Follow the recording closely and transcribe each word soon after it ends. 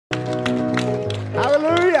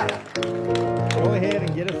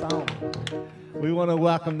We want to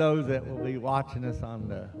welcome those that will be watching us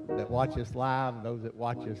that watch us live, those that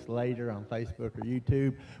watch us later on Facebook or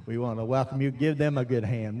YouTube. We want to welcome you. Give them a good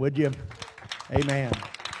hand, would you? Amen.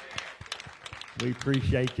 We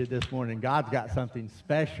appreciate you this morning. God's got something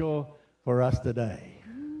special for us today.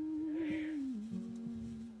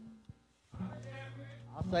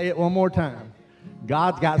 I'll say it one more time.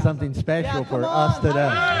 God's got something special for us today.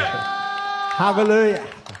 Hallelujah.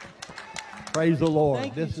 Praise the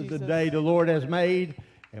Lord. This is the day the Lord has made,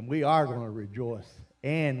 and we are going to rejoice,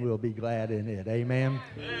 and we'll be glad in it. Amen.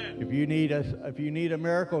 If you need a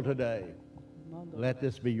miracle today, let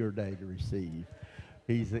this be your day to receive.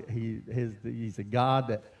 He's a God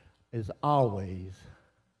that is always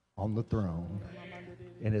on the throne,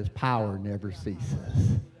 and his power never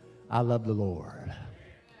ceases. I love the Lord.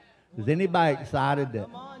 Is anybody excited that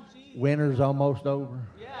winter's almost over?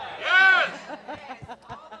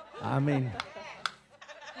 I mean,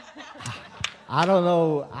 I don't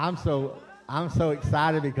know. I'm so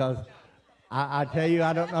excited because I tell you,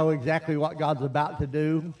 I don't know exactly what God's about to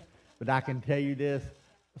do, but I can tell you this.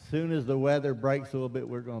 As soon as the weather breaks a little bit,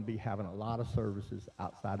 we're going to be having a lot of services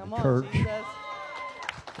outside the church.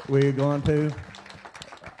 We're going to.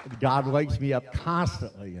 God wakes me up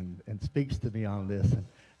constantly and speaks to me on this.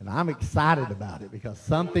 And I'm excited about it because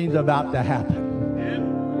something's about to happen.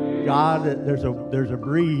 God, there's a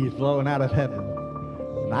breeze blowing out of heaven.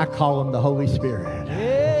 And I call him the Holy Spirit.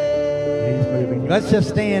 He's moving. Let's just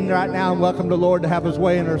stand right now and welcome the Lord to have his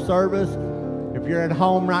way in our service. If you're at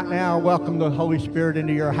home right now, welcome the Holy Spirit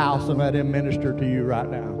into your house and let him minister to you right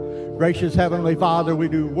now. Gracious Heavenly Father, we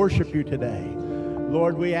do worship you today.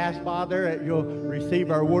 Lord, we ask, Father, that you'll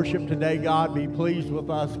receive our worship today, God. Be pleased with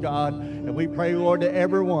us, God. And we pray, Lord, that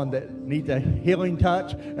everyone that needs a healing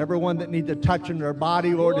touch, everyone that needs a touch in their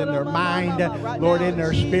body, Lord, in their mind, Lord, in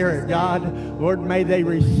their spirit, God. Lord, may they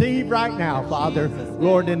receive right now, Father,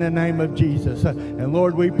 Lord, in the name of Jesus. And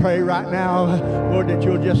Lord, we pray right now, Lord, that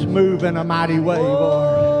you'll just move in a mighty way,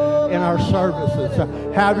 Lord, in our services.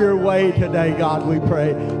 Have your way today, God, we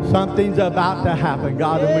pray. Something's about to happen,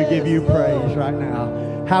 God, and we give you praise right now.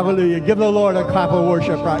 Hallelujah. Give the Lord a clap of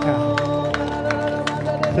worship right now.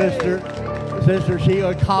 Sister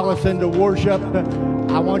Sheila, call us into worship.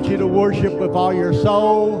 I want you to worship with all your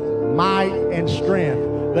soul, might, and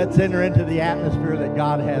strength. Let's enter into the atmosphere that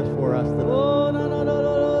God has for us today.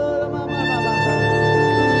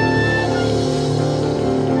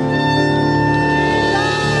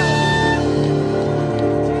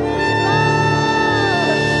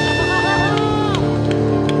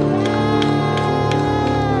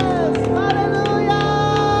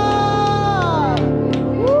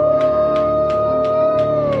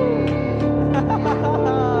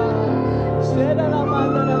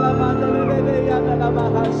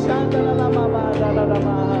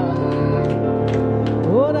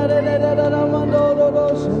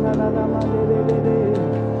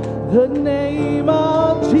 The name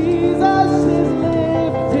of Jesus is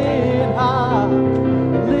lifted high,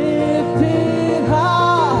 lifted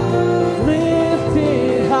high,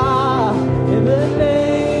 lifted high. In the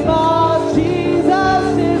name of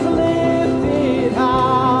Jesus is lifted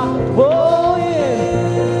high. Oh, in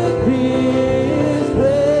His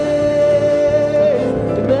place.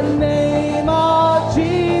 In the name of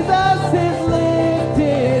Jesus is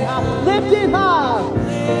lifted high, lifted high.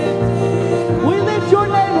 We lift your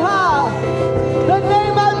name high. The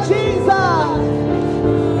name of Jesus.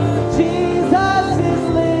 Jesus is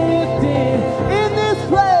lifted in this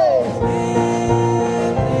place.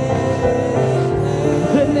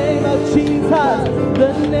 The name of Jesus.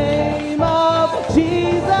 The name of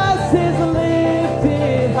Jesus is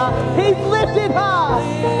lifted high. He's lifted high.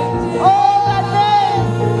 Oh, that name.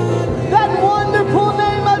 That wonderful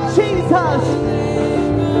name of Jesus.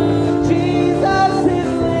 Jesus is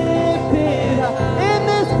lifted in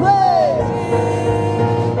this place.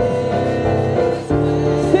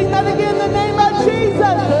 Sing that again, the name of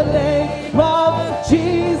Jesus. The name of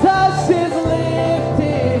Jesus is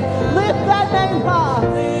lifted. Lift that name high.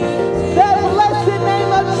 That blessed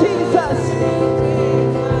name of Jesus.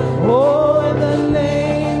 Oh, and the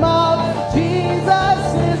name of Jesus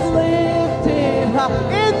is lifted high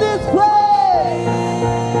in this place.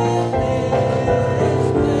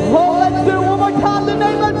 Oh, let's do it one more time. The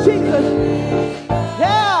name of Jesus.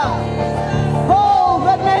 Yeah. Oh,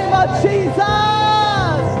 the name of Jesus.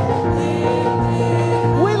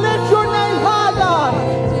 We lift your name high, God.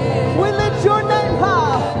 We lift your name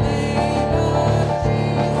high.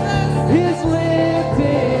 He's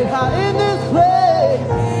lifted high in this place.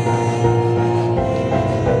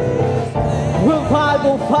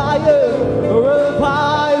 Revival fire,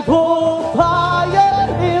 revival fire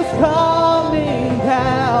is coming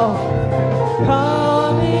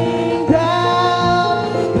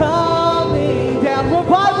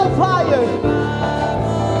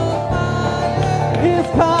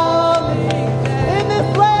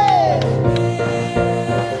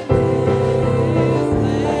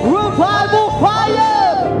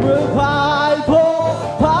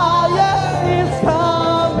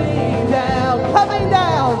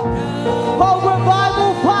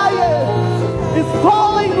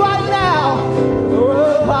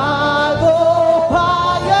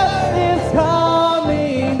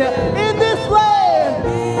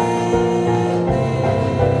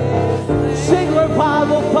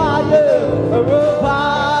fire, a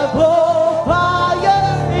revival fire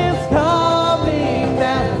is coming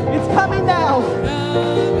down. It's coming down.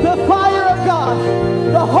 The fire of God,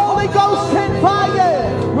 the Holy Ghost sent fire,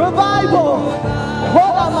 revival.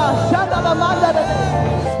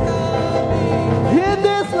 In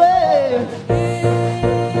this land.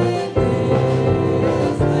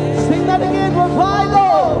 Sing that again,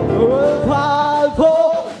 revival.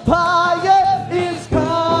 Revival fire is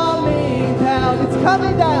coming down. It's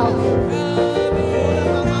coming down.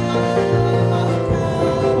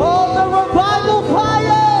 Oh, the revival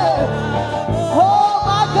fire. Oh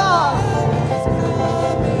my God.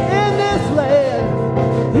 In this land.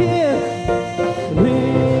 In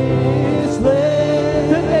this land.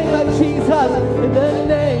 The name of Jesus. In the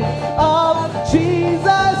name of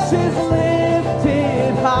Jesus is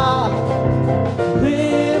lifted high.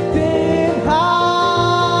 Lifted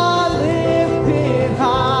high. Lifted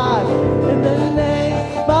high. In the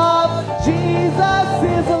name of Jesus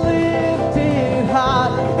is lifted high.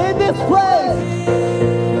 In this place.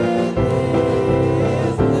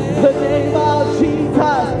 The name of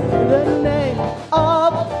Jesus. The name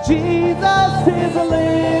of Jesus is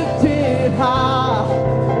lifted high.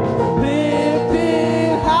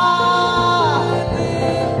 Lifted high.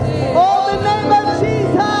 Oh, the name of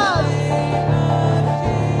Jesus.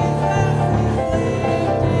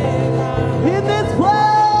 In this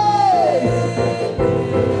place.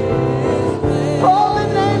 Oh, the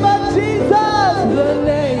name of Jesus. The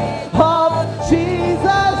name of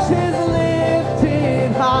Jesus is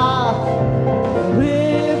lifted high.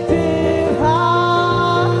 Lifted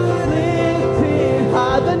high. Lifted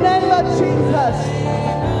high. The name of Jesus.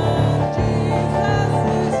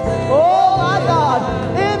 Oh my God.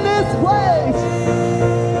 In this place.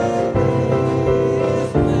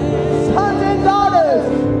 Sons and daughters.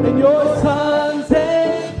 And your sons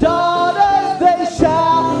and daughters, they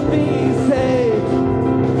shall be saved.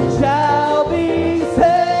 Shall be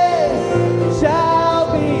saved.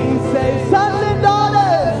 Shall be saved. Sons and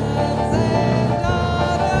daughters.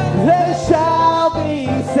 They shall be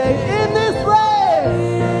saved. In this land.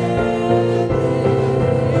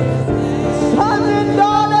 Sons and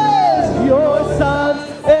daughters. Your sons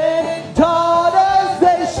and daughters,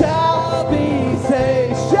 they shall be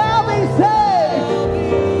saved. Shall be saved.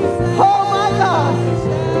 Oh my God.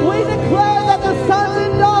 We declare that the sons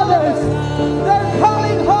and daughters, they're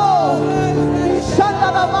coming home.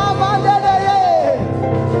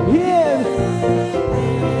 In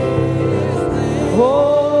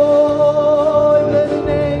oh, in the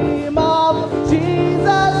name of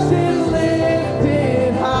Jesus is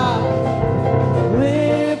lifted high.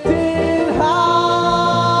 Lifted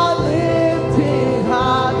high. Lifted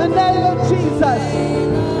high. The name of Jesus.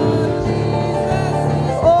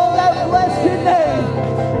 Oh, that blessed name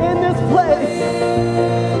in this place.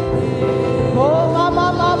 Oh,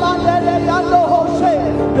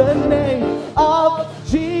 the name of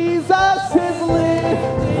Jesus is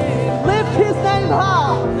lifted. Lift his name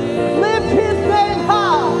high. Lift his name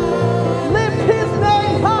high. Lift his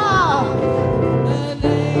name high. The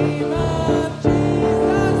name of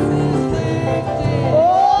Jesus is lifted.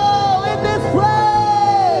 Oh, in this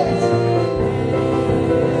place.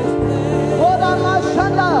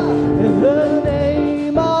 In the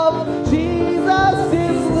name of Jesus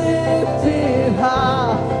is lifted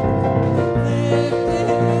high.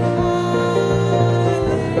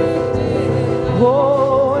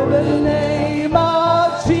 Oh, in the name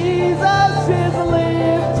of Jesus is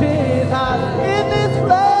lifted high. In this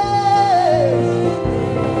place.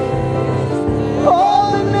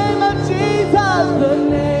 Oh, the name of Jesus. The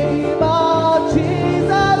name of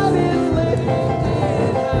Jesus is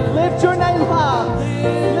lifted. Lift your name high.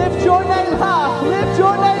 Lift your name high. Lift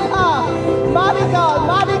your name high. Mighty God,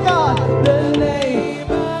 mighty God. The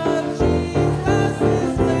name of Jesus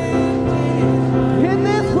is lifted. In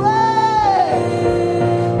this place.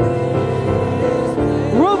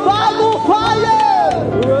 Revival fire.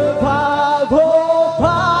 Revival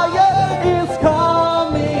fire is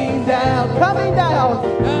coming down. Coming down.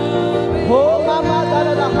 Oh, mama, da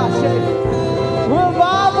da da ha, shake.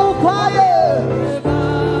 Revival fire.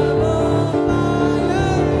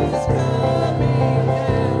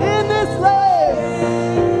 In this land.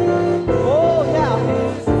 Oh, yeah.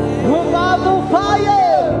 Revival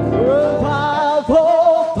fire. Revival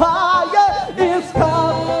fire is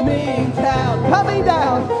coming down. Coming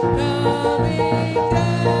down.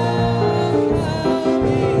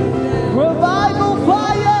 Revival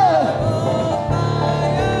fire.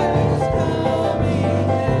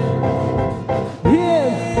 In.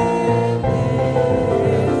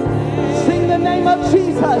 Sing the name of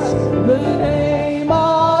Jesus. The name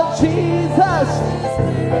of Jesus.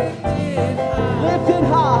 Lifted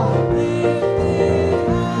high.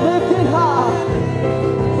 Lifted high.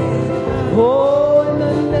 Oh, in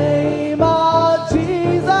the name of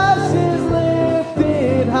Jesus is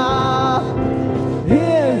lifted high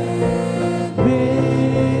in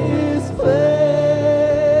this place.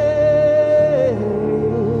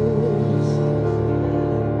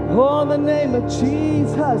 Oh, in the name of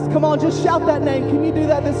Jesus. Come on, just shout that name. Can you do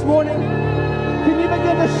that this morning? Can you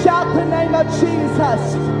begin to shout the name of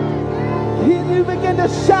Jesus? Can you begin to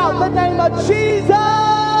shout the name of Jesus?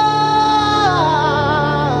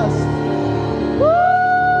 Woo!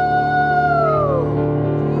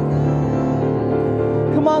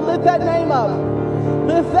 Come on, lift that name up.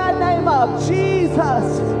 Lift that name up.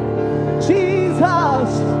 Jesus.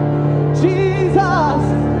 Jesus. Jesus.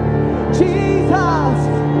 Jesus.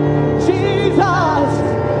 Jesus.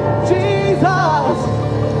 Jesus.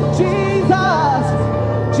 Jesus.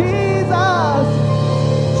 Jesus.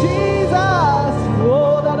 Jesus.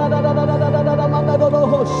 Oh, da da da da da da da da da ma da da da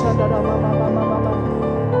ho sha da da ma ma ma ma ma ma.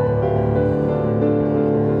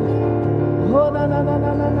 Oh, na na na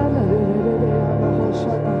na na na na re re re re ma ho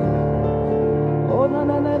sha da. Oh, na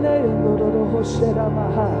na na na do do do ho sha da ma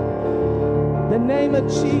ha. The name of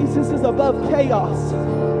Jesus is above chaos.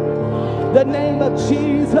 The name of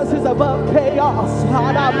Jesus is above chaos.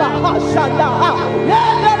 Ha da ma ha sha da ha.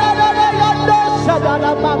 Yeah, da da da da ya do sha da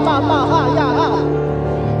da ma ma ma ha ya ha.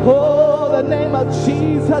 Oh, the name of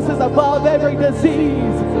Jesus is above every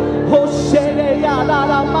disease. Oh,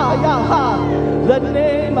 the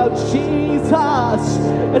name of Jesus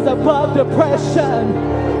is above depression.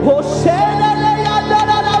 Oh,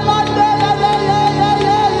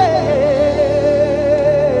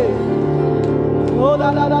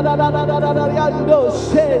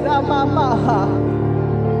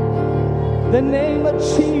 the name of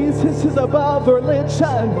Jesus is above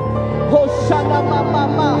religion. Hoshana mama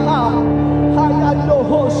maha, hayano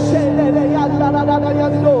hoshene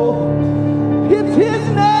yano. It's His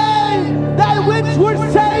name that which we're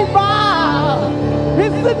saved by.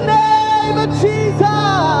 It's the name of Jesus.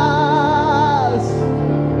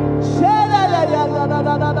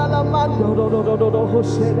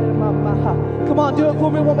 Come on, do it for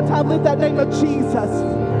me one more time. Lift that name of Jesus.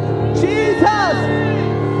 Jesus.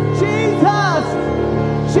 Jesus.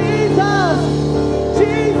 Jesus.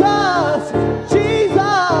 Jesus, Jesus,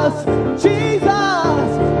 Jesus,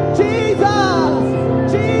 Jesus,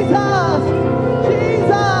 Jesus,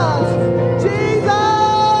 Jesus, Jesus.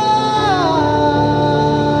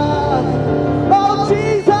 Oh,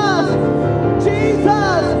 Jesus,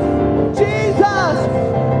 Jesus, Jesus,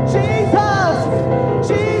 Jesus,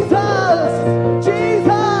 Jesus,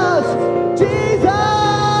 Jesus, Jesus.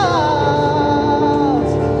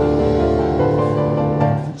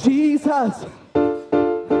 Jesus.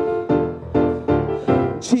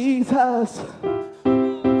 Jesus,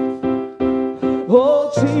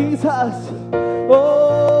 oh Jesus,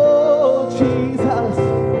 oh Jesus,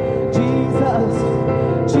 Jesus,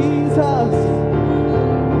 Jesus,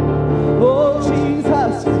 oh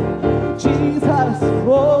Jesus, Jesus,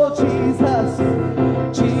 oh Jesus,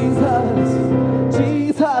 Jesus,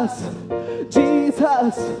 Jesus,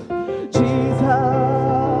 Jesus,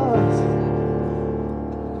 Jesus.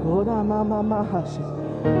 Oh, na ma ma ma ha.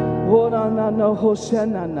 Oh na na no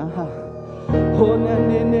hoshana na ha. Oh na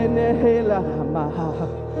ne ne ne he la ma ha.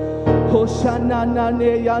 Hoshana na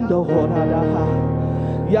ne yando hora da ha.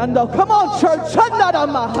 Yando, come on church, shana da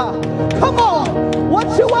ma ha. Come on, what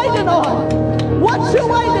you waiting on? What you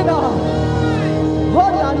waiting on? Oh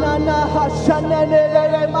na na na ha shana ne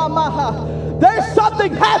le ma ma ha. There's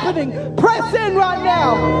something happening. Press in right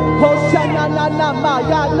now. Hoshana na na ma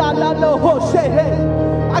ya na na no hoshe.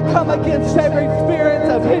 I come against every spirit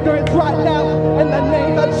of hindrance right now in the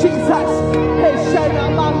name of Jesus.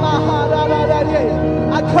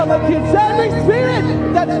 I come against every spirit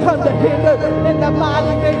that's come to hinder in the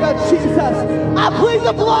mighty name of Jesus. I plead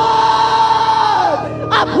the blood.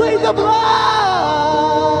 I plead the blood.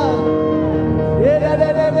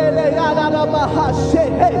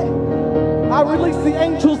 I release the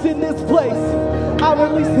angels in this place. I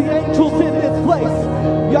release the angels in this place.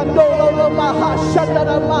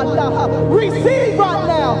 Receive right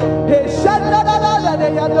now.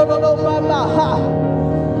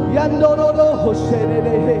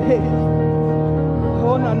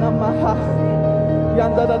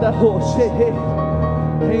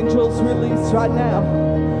 Angels release right now.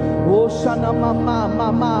 Oh, shana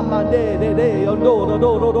mama mama de de de.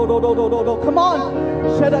 Come on,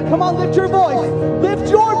 shut up. Come on, lift your voice. Lift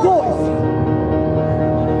your voice.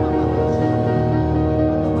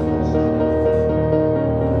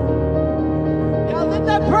 Yeah, let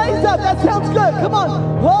that praise hands up. That sounds good. Come on.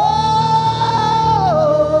 Oh!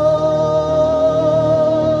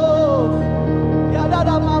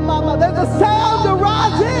 There's a sound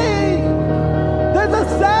arising. There's a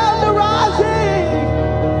sound arising.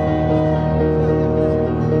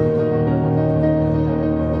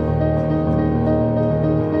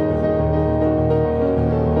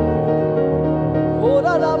 Oh,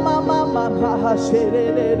 la la ma ma ma ma ha she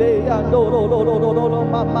re re re ya no no no no no no no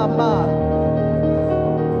ma ma ma.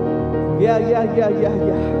 Yeah.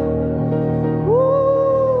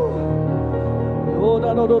 Oh,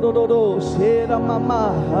 no, Shera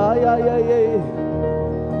mama, yeah.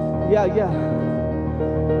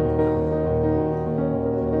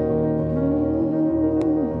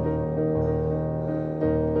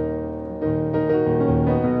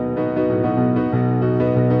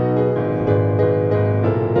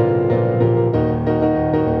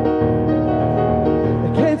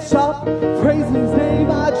 I can't stop praising His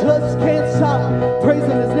name. I just can't stop praising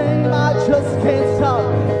His name. I just can't stop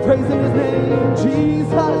praising His name,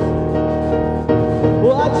 Jesus.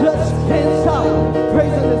 Well, I just can't stop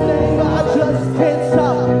praising His name. I just can't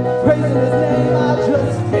stop praising His name. I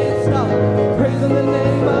just can't stop praising the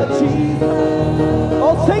name of Jesus.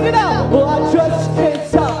 Oh, sing it out. Well, I just can't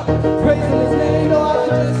stop praising His name. No, I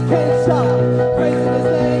just can't stop praising His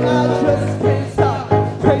name. I just can't stop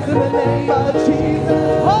praising the name of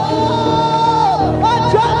Jesus. Oh,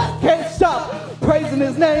 I just can't stop praising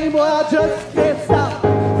His name. Well, I just can't stop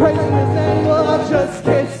praising His name. Well, I just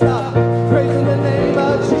can't stop praising the name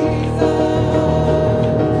of Jesus.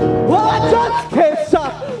 Well, I just can't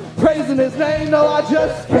stop praising His name. No, I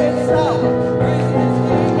just can't stop praising His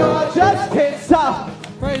name. No, I just can't stop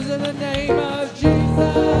praising the name of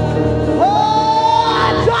Jesus. Oh,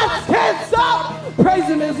 I just can't stop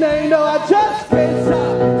praising His name. No, I just can't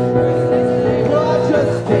stop praising His name. No, I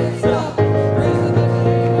just can't stop praising the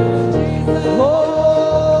name of Jesus.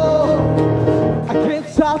 Oh, I can't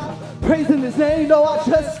stop praising His name. No, I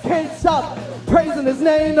just can't stop praising His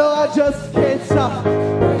name. No, I just can't stop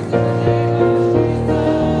praising the name of Jesus.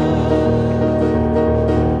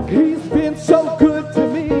 He's been so good to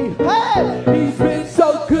me. Hey, He's been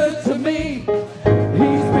so good to me.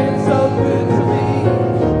 He's been so good to me.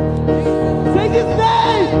 Sing His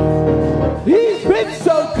name. He's been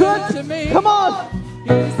so good to me. Come on.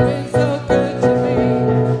 He's been so good to me.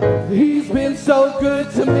 He's been so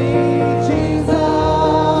good to me, Jesus.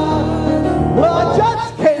 Well, I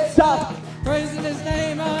just can't stop praising His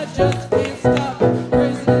name. I just can't stop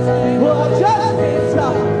praising His name. Well, I just can't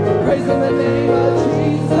stop praising the name of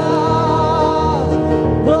Jesus.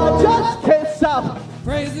 Well, I just can't stop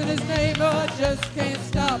praising His name. Oh, I just can't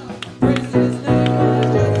stop praising His name. Oh, I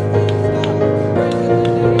just can't stop praising the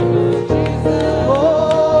name of Jesus.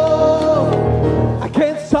 Oh, I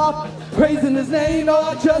can't stop praising His name. No,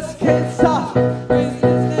 I just can't stop praising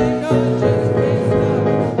His name. No, I just can't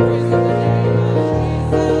stop praising the name of Jesus.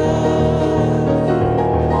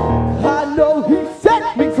 I know He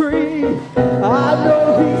set me free. I know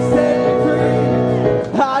He set me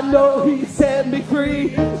free. I know He set me free,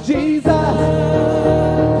 Jesus.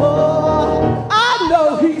 Oh, I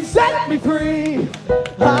know He set me free.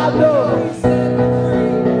 I know He set me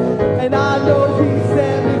free. And I know He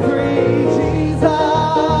set me free, Jesus.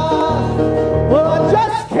 Well, I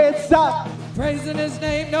just can't stop praising His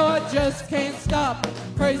name. No, I just can't stop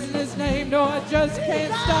praising His name. No, I just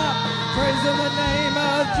can't stop praising the name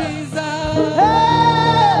of Jesus.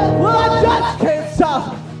 Hey, well, I just can't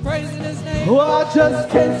stop praising His name. Well, I just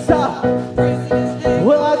can't stop praising His name.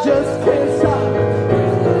 Well, I just can't stop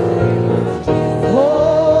praising the name of Jesus.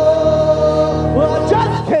 Oh, well, I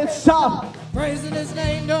just can't stop praising His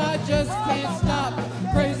name. No, I just can't stop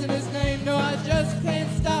praising His name. No, I just can't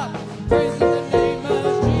stop praising the name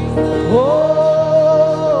of Jesus.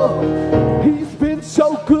 Oh, He's been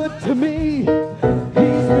so good to me. He's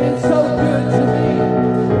been so good to me.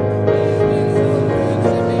 He's been so good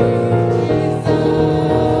to me, Jesus.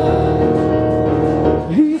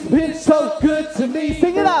 He's been so good to me.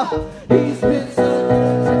 Sing it out. He's been so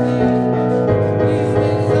good to me. He's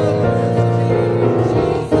been so good to me,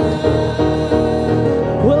 Jesus.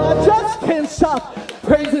 Well, I just can't stop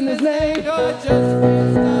praising His name. No, I just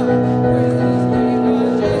can't stop praising His name. No,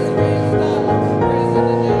 I just can't stop praising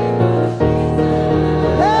the name of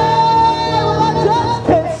Jesus. Hey, well, I just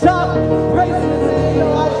can't stop praising His name. No,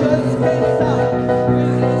 I just can't stop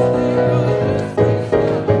praising His name. No, I just can't stop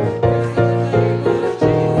praising the name of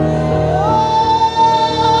Jesus.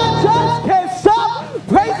 Oh, I just can't stop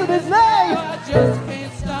praising His name. No, I just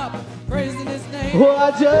can't stop praising His name. Well,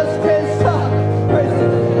 I just can't stop praising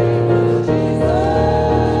the name of Jesus.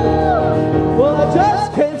 Well, I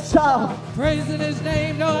just can't stop praising His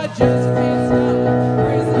name. No, I just can't stop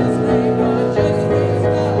praising His name. No, I just can't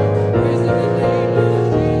stop praising the name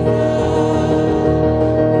of Jesus.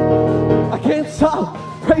 I can't stop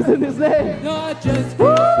praising His name. No, I just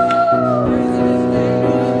can't stop praising His name.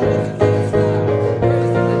 No, I just can't stop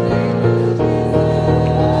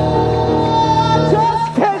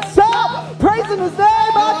praising the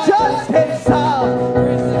name of Jesus. I just can't stop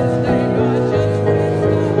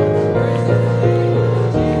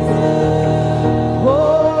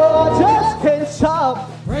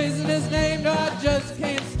praising His name. I just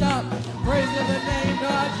can't stop praising His name. No,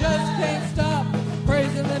 I just can't stop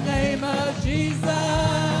praising the name of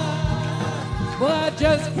Jesus. Oh, I just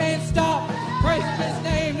can't stop praising His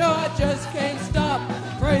name. No, I just can't stop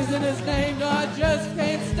praising the name. No, I just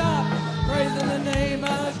can't stop praising the name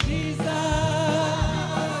of Jesus.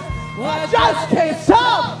 Well, I just can't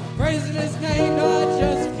stop praising His name. No, I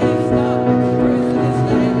just can't stop praising His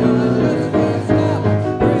name. No, I just can't stop praising the name of Jesus. Well, I just can't stop praising His name. No, I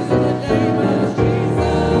just can't stop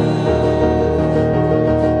praising His name. No,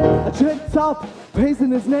 I just can't stop praising the name of Jesus. I can't stop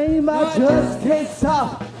praising His name. I just can't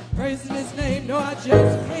stop praising His name. No, I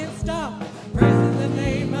just can't stop praising the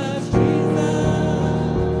name of Jesus.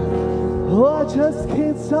 Oh, I just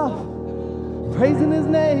can't stop praising His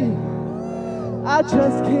name. I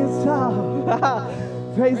just can't stop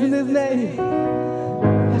praising His name.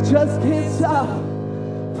 I just can't stop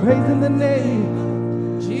praising the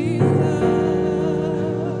name Jesus.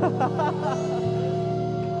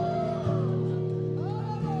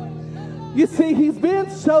 You see, He's been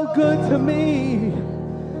so good to me.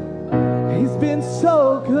 He's been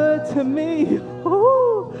so good to me.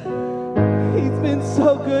 Ooh. He's been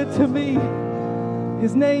so good to me.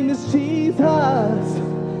 His name is Jesus.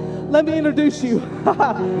 Let me introduce you.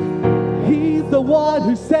 He's the one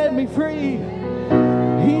who set me free.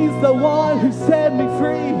 He's the one who set me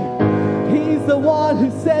free. He's the one who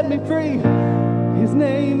set me free. His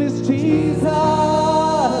name is Jesus.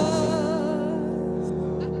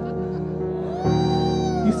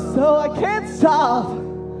 So I can't stop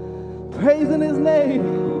praising His name.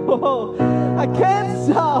 Oh, I can't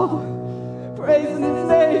stop praising His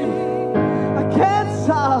name. I can't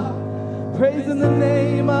stop praising the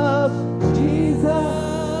name of Jesus.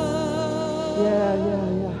 Yeah.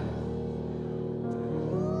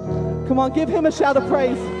 Come on, give Him a shout of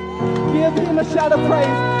praise. Give Him a shout of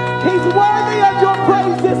praise. He's worthy of your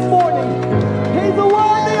praise this morning. He's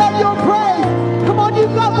worthy of your praise. Come on,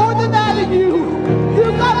 you've got more than that in you.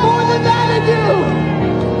 You've got more than that in you.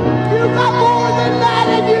 You've got more than that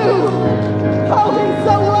in you. Oh, He's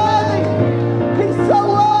so worthy. He's so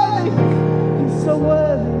worthy. He's so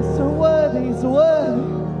worthy. He's so worthy. He's worthy.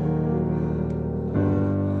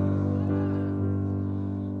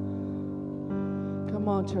 Come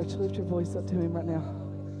on, church. Lift your voice up to Him right now.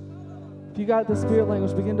 If you got the spirit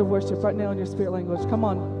language, begin to worship right now in your spirit language. Come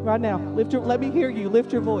on, right now. Let me hear you.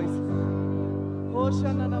 Lift your voice.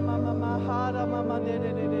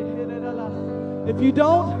 If you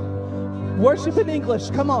don't, worship in English.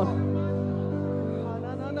 Come on.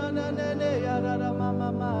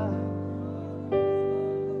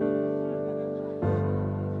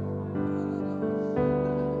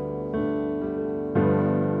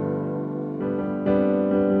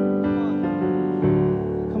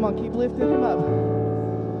 Come on, keep lifting Him up.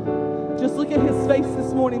 Just look at His face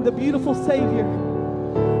this morning, the beautiful Savior.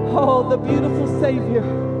 Oh, the beautiful Savior.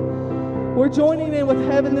 We're joining in with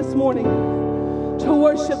heaven this morning to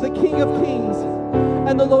worship the King of Kings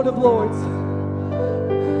and the Lord of Lords.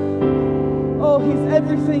 Oh, He's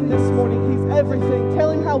everything this morning. He's everything.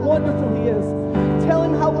 Tell Him how wonderful He is. Tell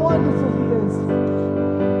Him how wonderful He is.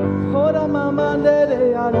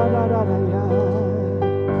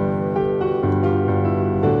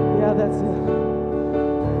 Yeah, that's it.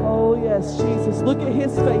 Oh, yes, Jesus. Look at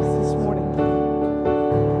His face this morning.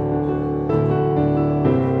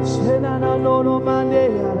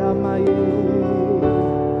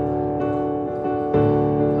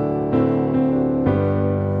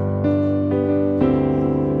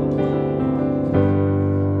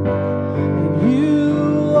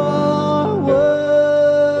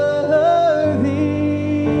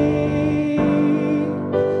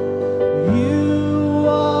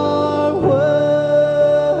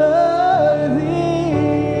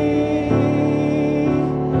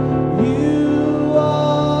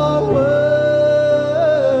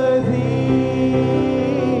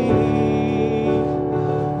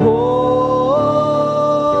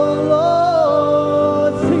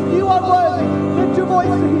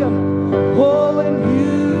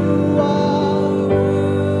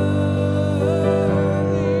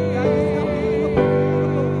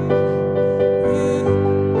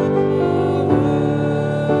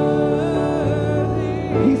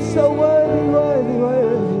 So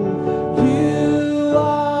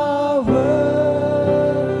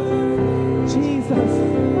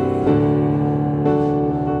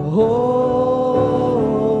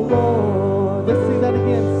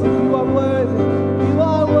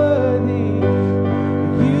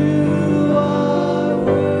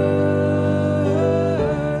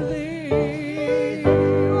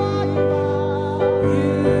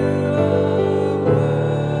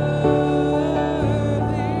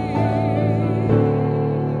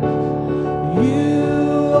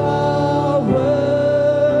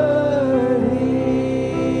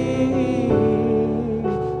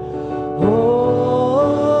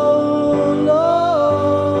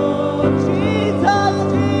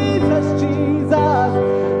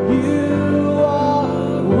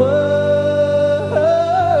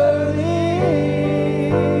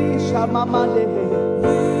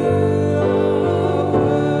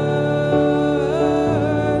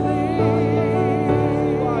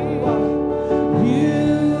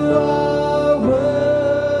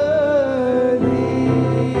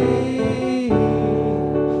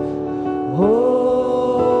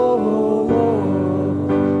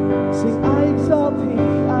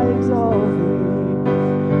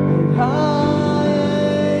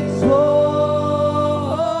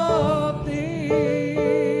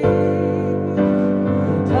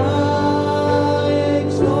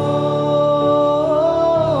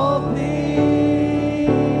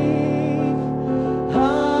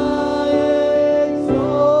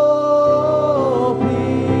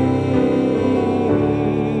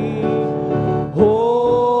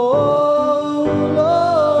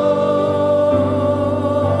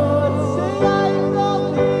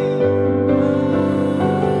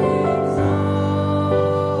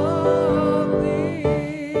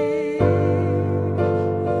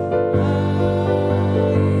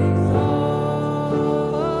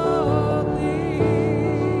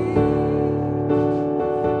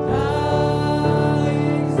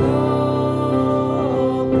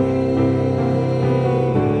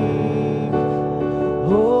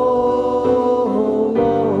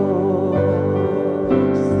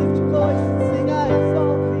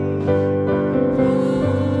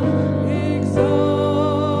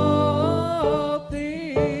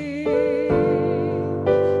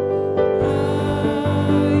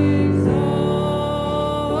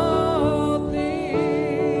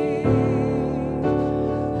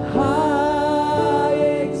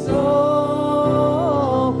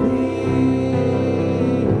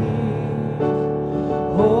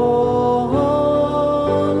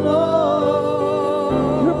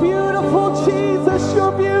Jesus,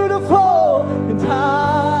 you're beautiful, and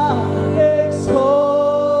I exalt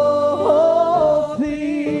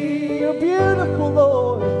thee. You're beautiful,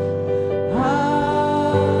 Lord.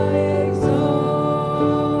 I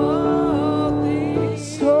exalt thee.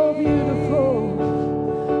 So beautiful.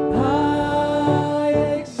 I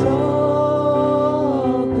exalt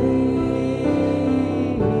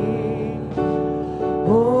thee.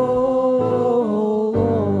 Oh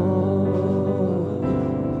Lord,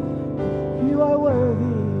 you are worthy.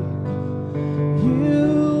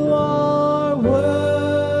 You are worthy.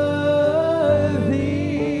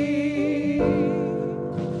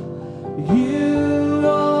 You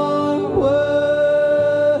are worthy,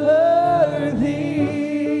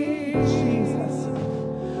 Jesus.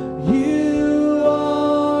 You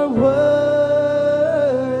are worthy.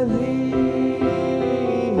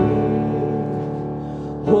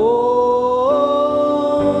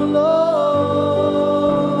 Oh Lord,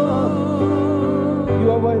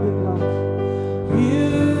 you are worthy, God.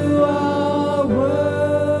 You are worthy.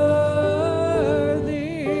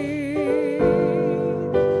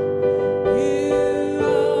 You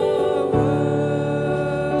are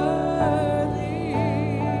worthy.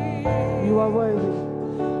 You are worthy.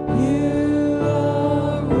 You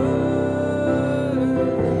are worthy.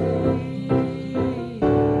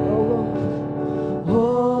 Oh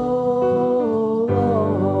Lord,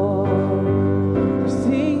 oh Lord,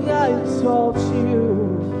 sing, I exalt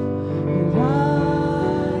you, and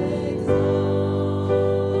I exalt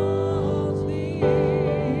thee.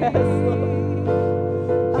 Yes, Lord.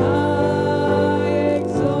 I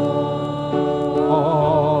exalt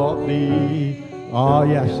thee. Oh,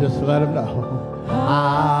 yes, just let him know.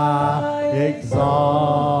 I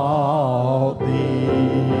exalt thee.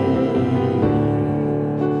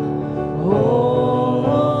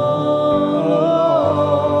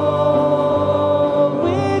 Oh,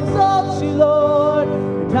 we exalt you, Lord,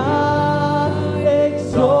 and I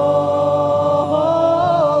exalt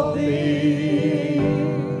thee.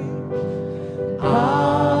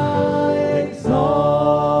 I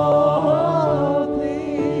exalt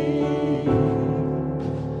thee.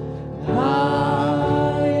 I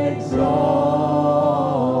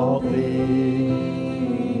exalt thee.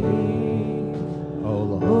 Oh,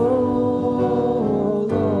 Lord. Oh,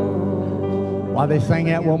 Lord. While they sing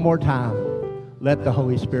that one more time, let the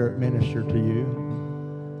Holy Spirit minister to you.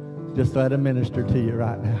 Just let him minister to you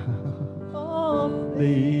right now.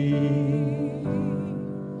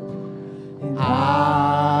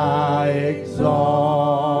 I exalt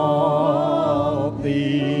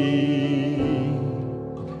thee.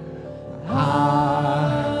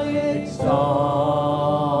 I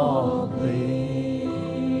exalt thee.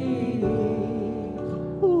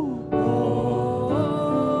 Oh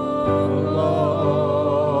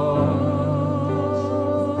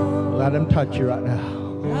Lord. Let him touch you right now.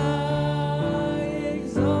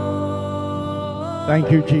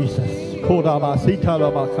 Thank you, Jesus.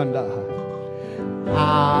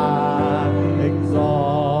 I exalt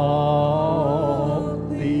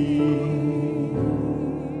thee.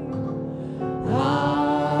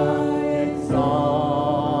 I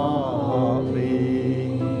exalt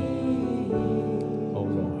thee. Oh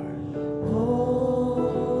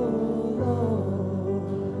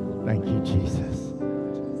Lord. Thank you, Jesus.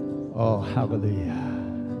 Oh, hallelujah.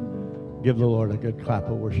 Give the Lord a good clap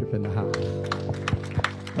of worship in the house.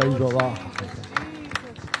 Praise the Lord.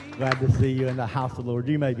 Glad to see you in the house of the Lord.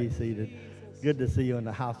 You may be seated. Good to see you in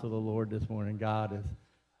the house of the Lord this morning. God has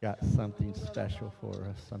got something special for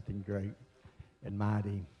us, something great and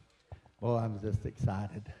mighty. Well, I'm just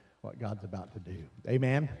excited what God's about to do.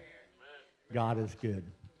 Amen? God is good.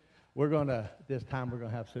 This time we're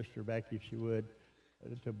going to have Sister Becky, if she would,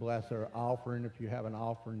 to bless our offering. If you have an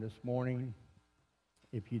offering this morning,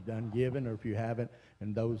 if you've done giving or if you haven't,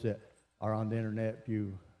 and those that are on the internet, if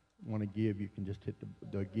you want to give, you can just hit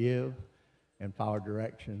the give and follow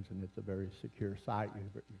directions, and it's a very secure site. You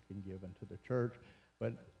can give into the church.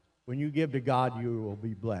 But when you give to God, you will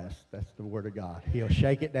be blessed. That's the word of God. He'll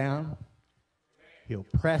shake it down, he'll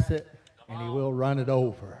press it, and he will run it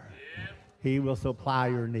over. He will supply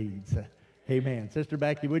your needs. Amen. Sister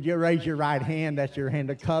Becky, would you raise your right hand? That's your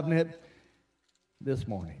hand of covenant this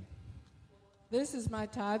morning. This is my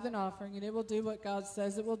tithe and offering, and it will do what God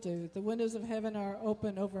says it will do. The windows of heaven are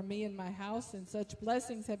open over me and my house, and such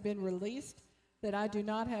blessings have been released that I do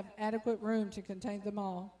not have adequate room to contain them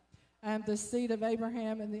all. I am the seed of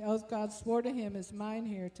Abraham, and the oath God swore to him is my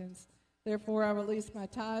inheritance. Therefore, I release my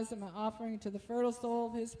tithes and my offering to the fertile soil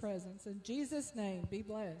of his presence. In Jesus' name, be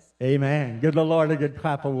blessed. Amen. Give the Lord a good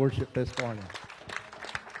clap of worship this morning.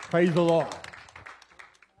 Praise the Lord.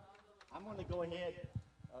 I'm going to go ahead.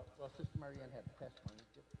 Well, Sister Marianne had a testimony.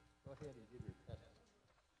 Go ahead and give your testimony.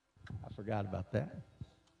 I forgot about that.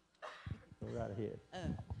 Go right ahead.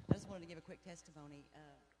 I just wanted to give a quick testimony.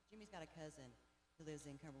 Jimmy's got a cousin who lives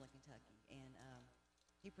in Cumberland, Kentucky, and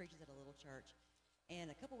he preaches at a little church.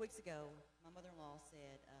 And a couple weeks ago, my mother-in-law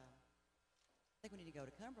said, I think we need to go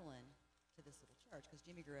to Cumberland to this little church, because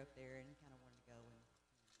Jimmy grew up there and he kind of wanted to go and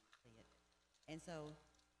see it. And so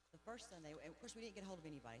the first Sunday, of course, we didn't get a hold of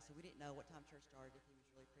anybody, so we didn't know what time church started, if he was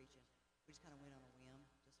really preaching. We just kind of went on a whim,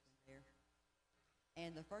 just went there.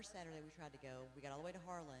 And the first Saturday we tried to go, we got all the way to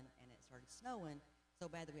Harlan, and it started snowing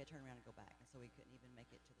so bad that we had to turn around and go back, and so we couldn't even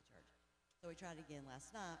make it to the church. So we tried again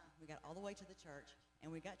last night. We got all the way to the church,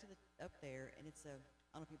 and we got to up there, and it's I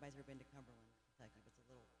don't know if anybody's ever been to Cumberland, Kentucky, but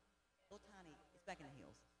it's a little tiny, it's back in the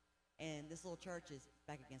hills. And this little church is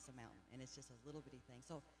back against a mountain, and it's just a little bitty thing.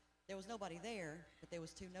 So there was nobody there, but there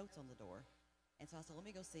was 2 notes on the door. And so I said, let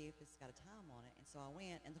me go see if it's got a time on it. And so I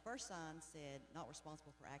went, and the first sign said, not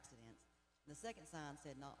responsible for accidents. And the second sign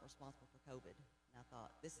said, not responsible for COVID. And I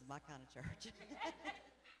thought, this is my kind of church.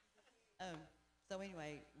 So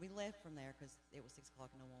anyway, we left from there because it was 6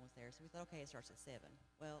 o'clock and no one was there. So we thought, okay, it starts at 7.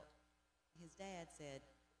 Well, his dad said,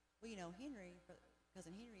 well, you know,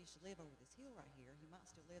 cousin Henry used to live over this hill right here. He might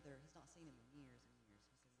still live there. He's not seen him in years and years.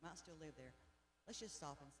 He said, he might still live there. Let's just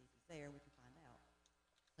stop and see if he's there and we can find out.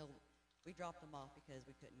 So we dropped him off because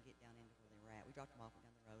we couldn't get down into where they were at. We dropped him off and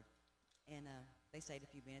down the road. And they stayed a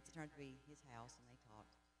few minutes. It turned to be his house, and they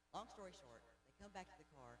talked. Long story short, they come back to the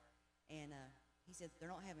car, and he said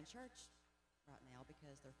they're not having church right now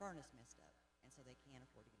because their furnace messed up, and so they can't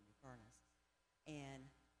afford to get a new furnace. And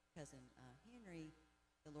cousin Henry,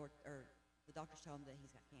 the doctors told him that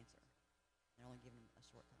he's got cancer. They're only giving him a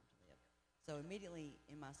short time to live. So immediately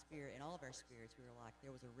in my spirit, in all of our spirits, we were like,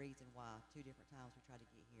 there was a reason why 2 different times we tried to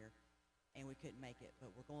get here, and we couldn't make it.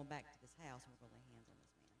 But we're going back to this house, and we're going to lay hands on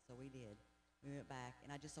this man. So we did. We went back, and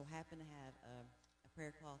I just so happened to have a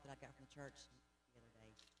prayer cloth that I got from the church the other day.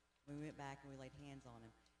 We went back, and we laid hands on him.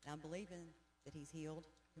 And I'm believing that he's healed,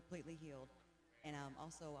 completely healed. And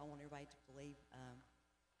also, I want everybody to believe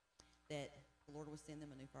that the Lord will send them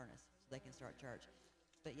a new furnace so they can start church.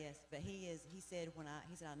 But yes, but he said,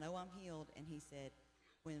 I know I'm healed, and he said,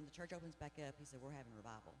 when the church opens back up, he said, we're having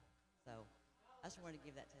revival. So I just wanted to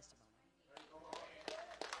give that testimony.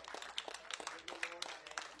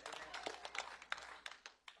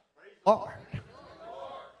 Lord.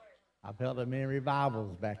 I've held them in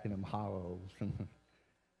revivals back in them hollows.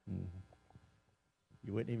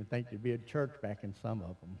 You wouldn't even think there'd be a church back in some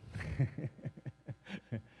of them.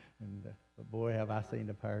 But boy, have I seen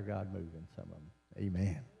the power of God move in some of them.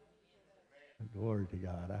 Amen. Glory to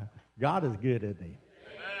God. God is good, isn't he?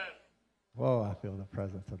 Whoa, I feel the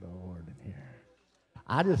presence of the Lord in here.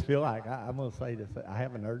 I just feel like I'm going to say this. I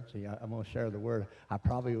have an urgency. I'm going to share the word. I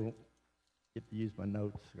probably won't get to use my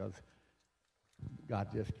notes because God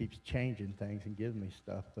just keeps changing things and giving me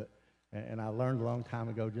stuff. And I learned a long time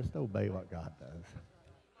ago, just obey what God does.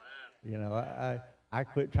 You know, I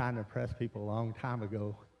quit trying to impress people a long time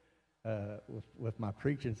ago with my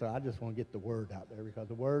preaching, so I just want to get the word out there because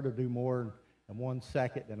the word will do more in 1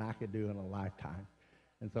 second than I could do in a lifetime.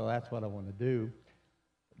 And so that's what I want to do.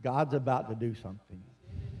 God's about to do something.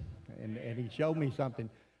 And he showed me something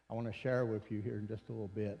I want to share with you here in just a little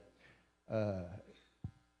bit.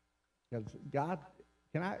 Because God,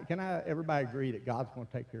 can I everybody agree that God's going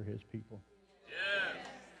to take care of his people? Yes.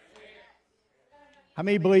 How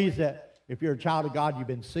many believes that if you're a child of God, you've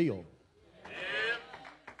been sealed?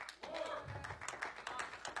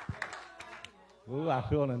 Yep. Ooh, I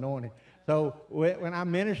feel an anointing. So when I'm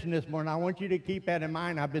ministering this morning, I want you to keep that in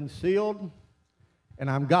mind. I've been sealed, and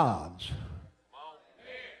I'm God's.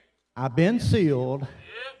 I've been sealed,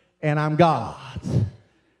 and I'm God's.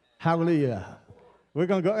 Hallelujah. We're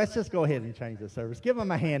going to go. Let's just go ahead and change the service. Give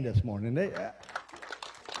them a hand this morning.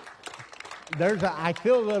 I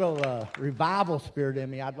feel a little revival spirit in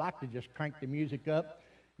me. I'd like to just crank the music up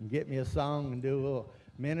and get me a song and do a little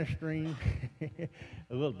ministering, a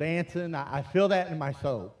little dancing. I feel that in my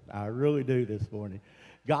soul. I really do this morning.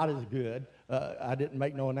 God is good. I didn't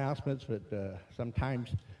make no announcements, but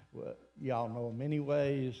sometimes y'all know them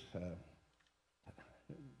anyways.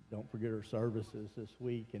 Don't forget our services this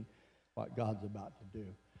week and what God's about to do.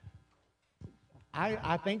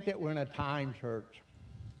 I think that we're in a time, church,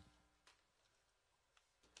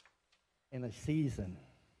 in a season,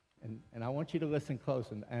 and I want you to listen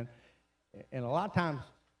close. And a lot of times,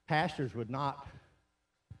 pastors would not,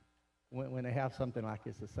 when they have something like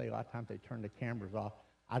this to say, a lot of times they turn the cameras off.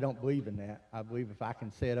 I don't believe in that. I believe if I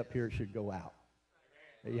can say it up here, it should go out.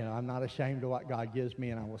 You know, I'm not ashamed of what God gives me,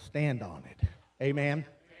 and I will stand on it. Amen?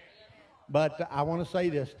 But I want to say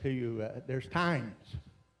this to you. There's times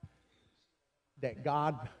that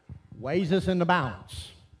God weighs us in the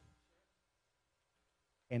balance,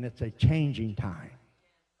 and it's a changing time.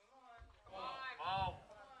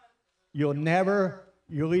 You'll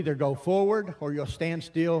either go forward or you'll stand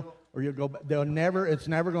still or you'll go, it's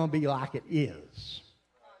never going to be like it is.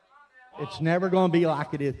 It's never going to be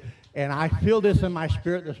like it is. And I feel this in my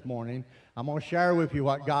spirit this morning. I'm going to share with you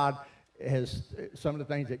what God has, some of the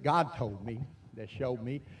things that God told me, that showed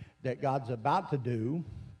me that God's about to do.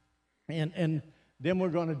 And then we're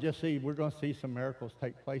going to see some miracles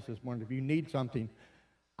take place this morning. If you need something,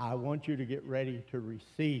 I want you to get ready to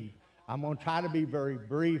receive. I'm going to try to be very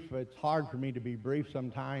brief. It's hard for me to be brief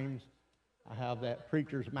sometimes. I have that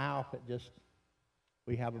preacher's mouth that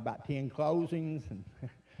we have about 10 closings, and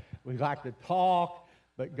we like to talk,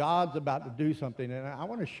 but God's about to do something, and I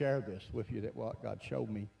want to share this with you, that what God showed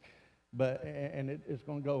me. It's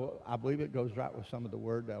going to go, I believe it goes right with some of the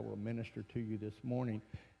word that I will minister to you this morning.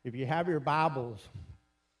 If you have your Bibles,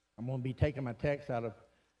 I'm going to be taking my text out of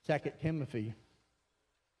 2 Timothy,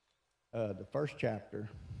 the first chapter,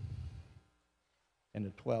 and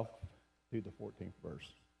the 12th through the 14th verse.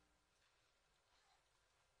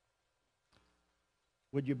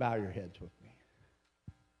 Would you bow your heads with me?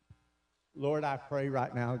 Lord, I pray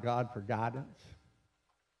right now, God, for guidance.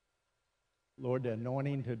 Lord, the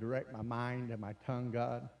anointing to direct my mind and my tongue,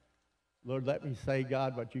 God. Lord, let me say,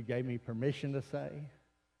 God, what you gave me permission to say.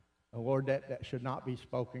 And Lord, that should not be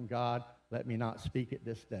spoken, God. Let me not speak it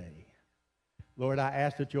this day. Lord, I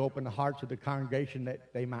ask that you open the hearts of the congregation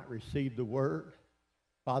that they might receive the word.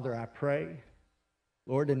 Father, I pray,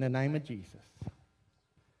 Lord, in the name of Jesus.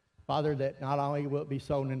 Father, that not only will it be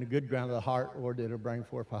sown in the good ground of the heart, Lord, that it'll bring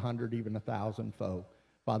forth 100, even 1,000-fold.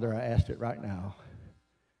 Father, I ask it right now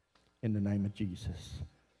in the name of Jesus.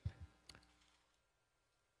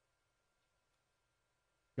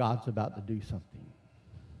 God's about to do something.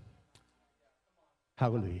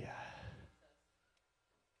 Hallelujah.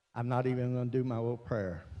 I'm not even going to do my little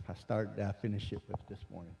prayer. I finished it with this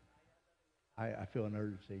morning. I feel an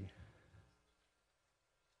urgency.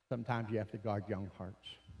 Sometimes you have to guard your own hearts.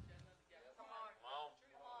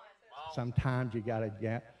 Sometimes you got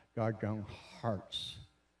to guard your own hearts.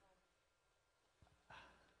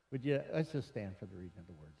 Let's just stand for the reading of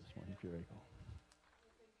the word this morning, if you're able.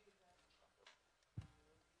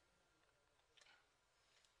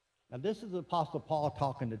 Now, this is the Apostle Paul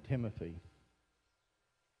talking to Timothy.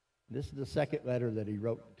 This is the second letter that he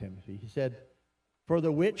wrote to Timothy. He said, "For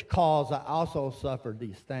the which cause I also suffered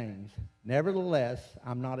these things. Nevertheless,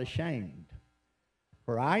 I'm not ashamed.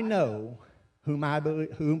 For I know whom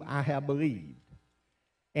I have believed,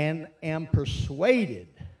 and am persuaded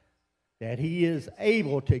that he is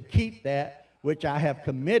able to keep that which I have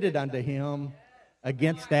committed unto him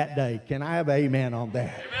against that day." Can I have amen on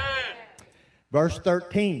that? Amen. Verse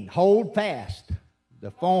 13, "Hold fast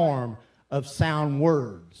the form of sound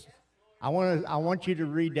words." I want you to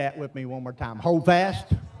read that with me one more time. Hold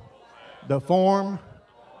fast the form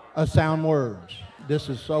of sound words. This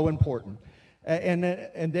is so important. And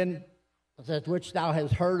then it says, "Which thou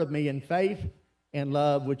hast heard of me in faith and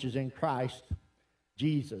love which is in Christ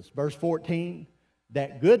Jesus." Verse 14,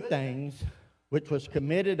 "That good things which was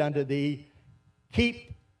committed unto thee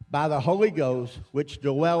keep by the Holy Ghost which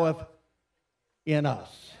dwelleth in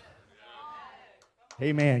us."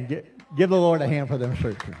 Amen. Give the Lord a hand for them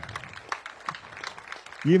scriptures.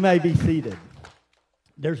 You may be seated.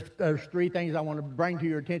 There's three things I want to bring to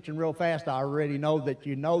your attention real fast. I already know that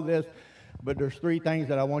you know this, but there's three things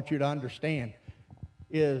that I want you to understand.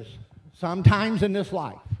 Is sometimes in this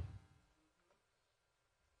life,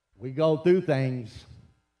 we go through things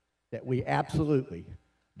that we absolutely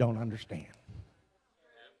don't understand.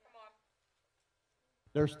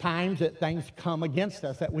 There's times that things come against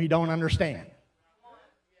us that we don't understand.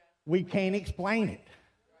 We can't explain it.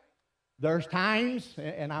 There's times,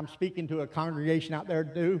 and I'm speaking to a congregation out there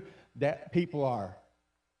too, that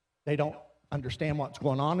they don't understand what's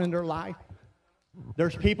going on in their life.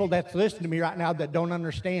 There's people that's listening to me right now that don't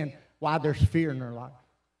understand why there's fear in their life.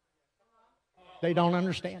 They don't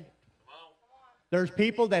understand it. There's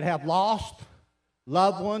people that have lost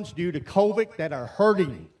loved ones due to COVID that are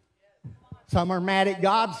hurting. Some are mad at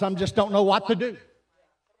God, some just don't know what to do.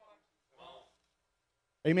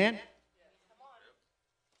 Amen?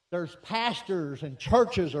 There's pastors and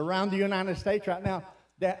churches around the United States right now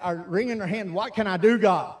that are wringing their hands. What can I do,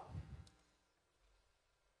 God?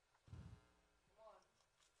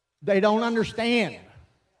 They don't understand.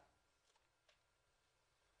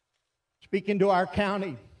 Speaking to our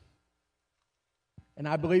county, and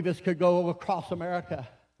I believe this could go across America.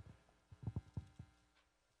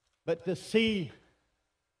 but to see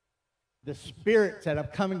the spirits that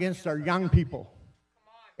have come against our young people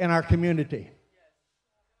in our community.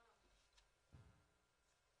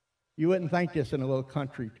 You wouldn't think this in a little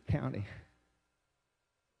country county.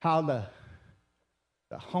 How the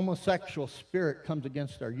homosexual spirit comes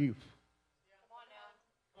against our youth.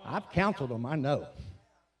 I've counseled them, I know.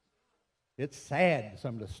 It's sad,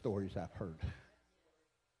 some of the stories I've heard.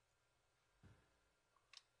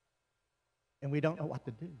 And we don't know what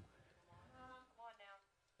to do.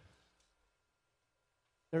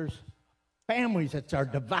 There's families that are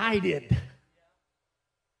divided.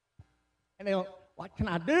 And they don't, what can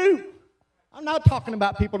I do? I'm not talking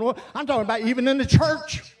about people. I'm talking about even in the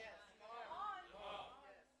church.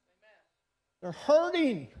 They're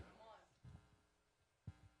hurting.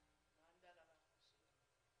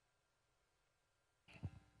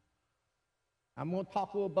 I'm going to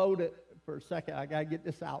talk a little about it for a second. I got to get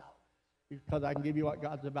this out because I can give you what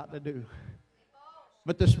God's about to do.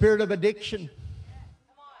 But the spirit of addiction.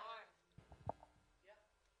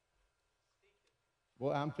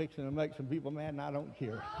 Boy, I'm fixing to make some people mad, and I don't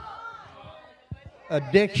care.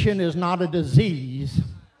 Addiction is not a disease.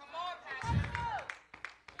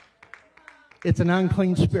 It's an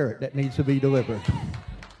unclean spirit that needs to be delivered.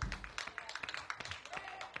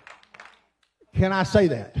 Can I say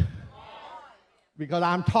that? Because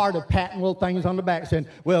I'm tired of patting little things on the back saying,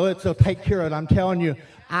 well, it'll take care of it. I'm telling you,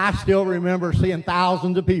 I still remember seeing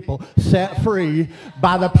thousands of people set free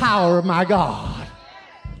by the power of my God.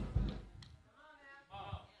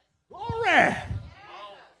 Glory!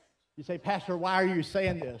 You say, Pastor, why are you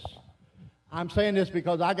saying this? I'm saying this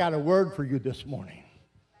because I got a word for you this morning.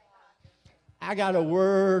 I got a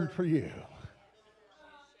word for you.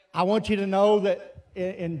 I want you to know that,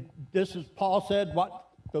 and this is Paul said, what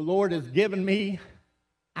the Lord has given me,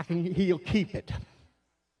 He'll keep it.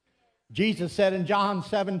 Jesus said in John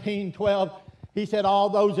 17:12, He said, all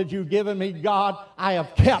those that you've given me, God, I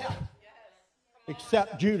have kept,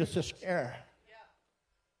 except Judas Iscariot.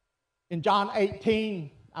 In John 18,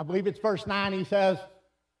 I believe it's verse 9, He says,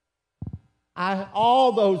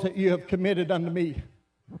 all those that you have committed unto me,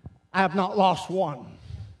 I have not lost one.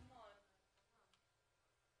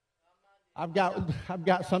 I've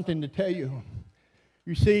got something to tell you.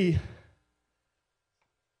 You see,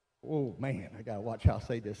 oh man, I got to watch how I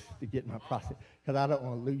say this to get my process, because I don't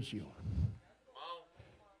want to lose you.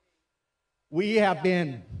 We have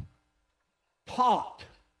been taught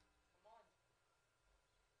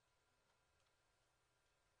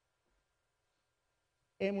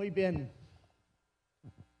and we've been,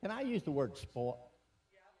 can I use the word spoiled?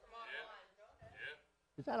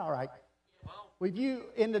 Is that all right?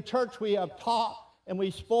 In the church, we have taught and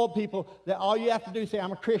we spoil people that all you have to do is say,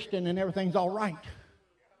 I'm a Christian and everything's all right.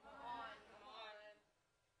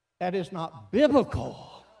 That is not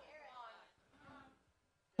biblical.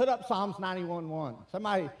 Put up Psalms 91:1.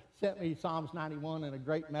 Somebody sent me Psalms 91 and a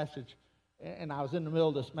great message, and I was in the middle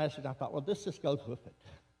of this message. I thought, well, this just goes with it.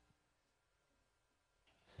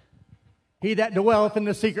 He that dwelleth in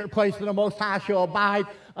the secret place of the Most High shall abide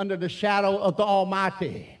under the shadow of the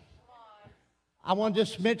Almighty. I want to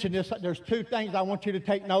just mention this. There's two things I want you to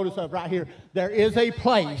take notice of right here. There is a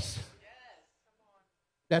place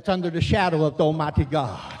that's under the shadow of the Almighty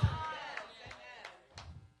God.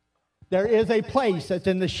 There is a place that's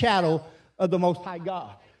in the shadow of the Most High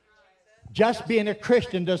God. Just being a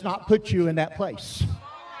Christian does not put you in that place.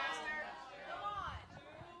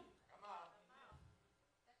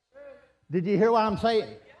 Did you hear what I'm saying?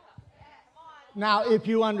 Now, if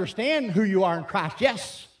you understand who you are in Christ,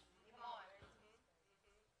 yes.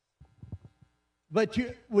 But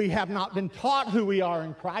we have not been taught who we are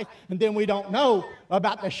in Christ, and then we don't know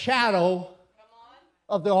about the shadow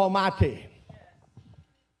of the Almighty.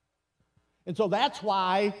 And so that's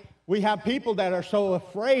why we have people that are so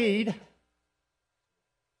afraid.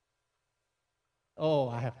 Oh,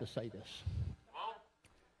 I have to say this.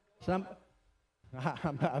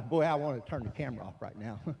 Boy, I want to turn the camera off right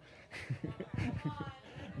now.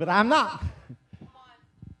 But I'm not.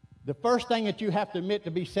 The first thing that you have to admit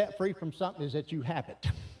to be set free from something is that you have it.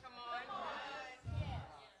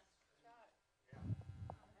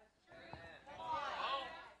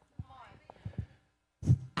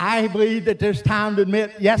 I believe that there's time to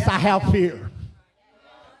admit, yes, I have fear.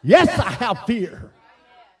 Yes, I have fear.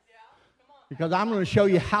 Because I'm going to show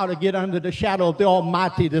you how to get under the shadow of the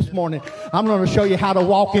Almighty this morning. I'm going to show you how to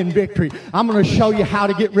walk in victory. I'm going to show you how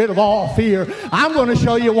to get rid of all fear. I'm going to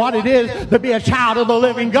show you what it is to be a child of the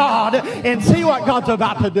living God and see what God's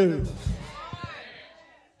about to do.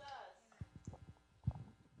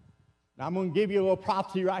 Now, I'm going to give you a little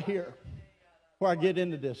prophecy right here before I get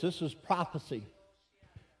into this. This is prophecy.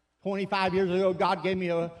 25 years ago, God gave me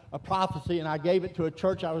a prophecy, and I gave it to a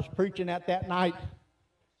church I was preaching at that night.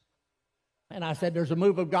 And I said, there's a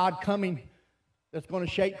move of God coming that's going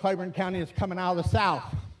to shake Claiborne County. It's coming out of the South.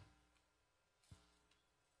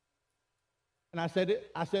 And I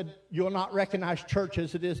said, you'll not recognize church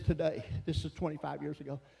as it is today. This is 25 years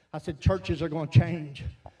ago. I said, churches are going to change.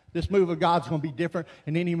 This move of God's going to be different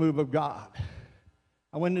than any move of God.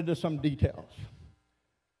 I went into some details.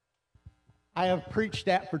 I have preached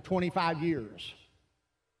that for 25 years.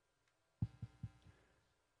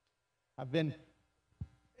 And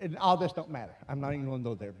all this don't matter. I'm not even going to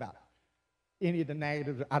go there about any of the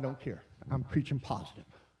negatives. I don't care. I'm preaching positive.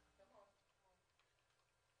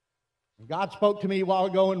 And God spoke to me a while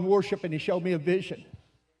ago in worship, and He showed me a vision.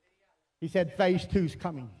 He said, phase 2's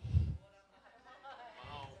coming.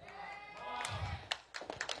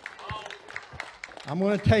 I'm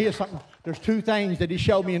going to tell you something. There's 2 things that He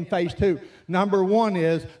showed me in phase 2. Number 1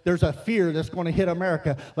 is there's a fear that's going to hit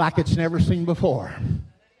America like it's never seen before.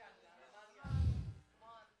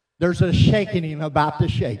 There's a shaking about to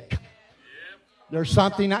shake. There's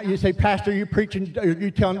something that you say, Pastor, you preaching,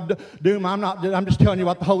 you telling doom. I'm just telling you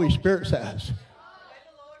what the Holy Spirit says.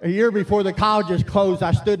 A year before the colleges closed,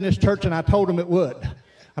 I stood in this church and I told them it would.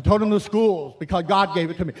 I told them the schools because God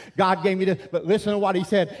gave it to me. God gave me this. But listen to what He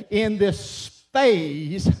said. In this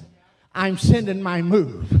phase, I'm sending my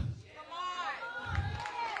move.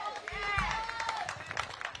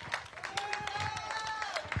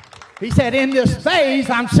 He said, in this phase,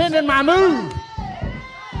 I'm sending my move.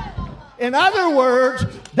 In other words,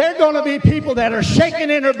 there are going to be people that are shaking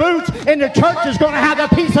in their boots, and the church is going to have the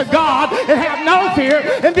peace of God and have no fear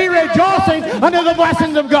and be rejoicing under the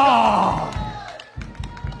blessings of God.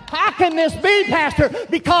 How can this be, Pastor?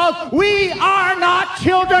 Because we are not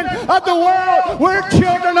children of the world. We're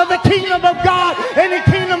children of the kingdom of God, and the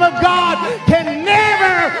kingdom of God can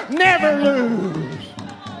never lose.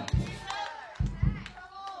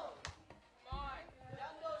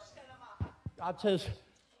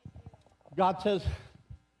 God says,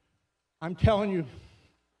 I'm telling you.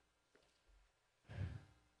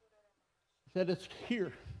 He said, it's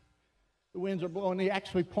here. The winds are blowing. He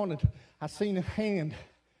actually pointed. I seen a hand,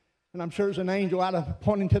 and I'm sure there's an angel out of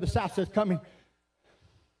pointing to the south says, coming.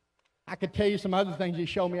 I could tell you some other things He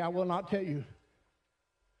showed me. I will not tell you.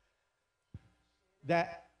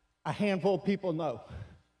 That a handful of people know.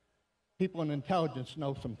 People in intelligence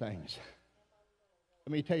know some things.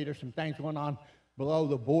 Let me tell you, there's some things going on below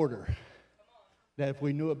the border that if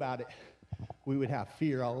we knew about it, we would have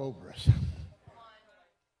fear all over us.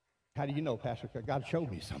 How do you know, Pastor? Because God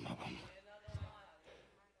showed me some of them.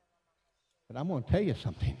 But I'm going to tell you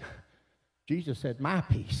something. Jesus said, my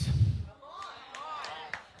peace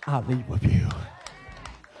I'll leave with you.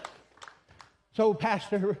 So,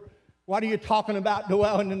 Pastor, what are you talking about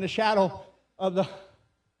dwelling in the shadow of the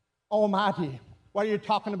Almighty? What are you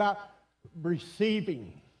talking about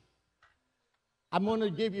receiving? I'm going to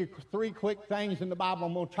give you 3 quick things in the Bible.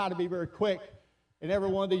 I'm going to try to be very quick. And every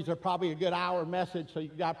one of these are probably a good hour message, so you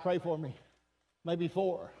got to pray for me. Maybe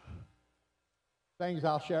 4 things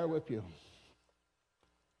I'll share with you.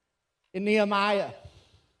 In Nehemiah,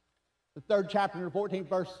 the 3rd chapter and the 14th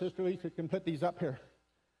verse, Sister Lisa can put these up here.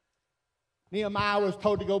 Nehemiah was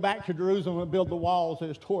told to go back to Jerusalem and build the walls that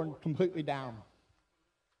was torn completely down.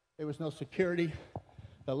 There was no security.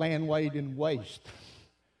 The land laid in waste.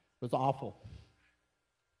 It was awful.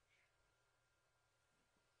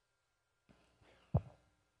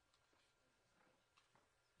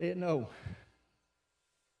 No.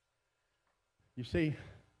 You see,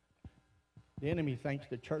 the enemy thinks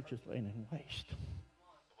the church is laying in waste.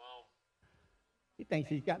 He thinks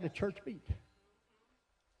he's got the church beat.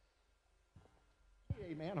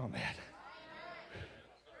 Amen on that.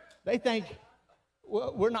 They think,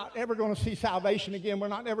 well, we're not ever going to see salvation again. We're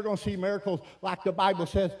not ever going to see miracles like the Bible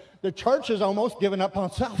says. The church has almost given up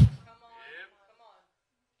on self.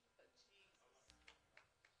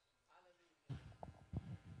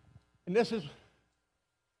 And this is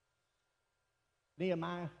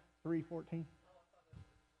Nehemiah 3:14.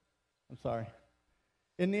 I'm sorry.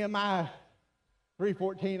 In Nehemiah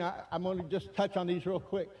 3:14, I'm going to just touch on these real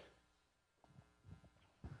quick.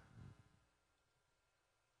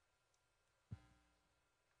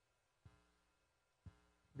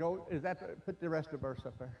 Put the rest of the verse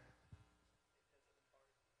up there.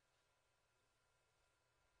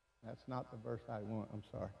 That's not the verse I want. I'm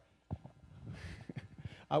sorry.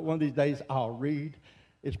 One of these days I'll read.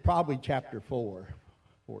 It's probably chapter 4:14.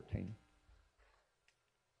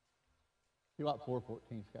 See what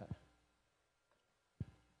 4:14's got.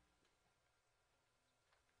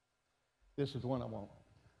 This is the one I want.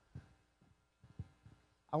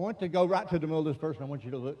 I want to go right to the middle of this verse, and I want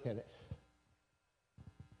you to look at it.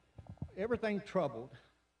 Everything troubled.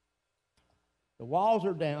 The walls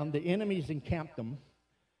are down. The enemies encamped them.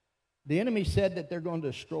 The enemy said that they're going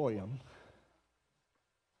to destroy them.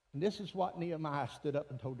 And this is what Nehemiah stood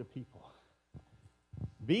up and told the people.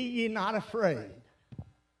 Be ye not afraid.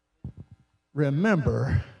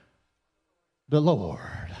 Remember the Lord.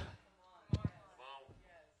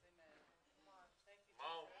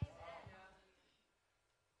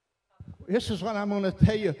 This is what I'm going to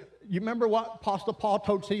tell you. You remember what Apostle Paul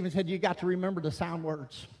told Stephen? He said, you got to remember the sound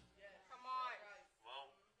words.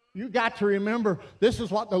 You got to remember, this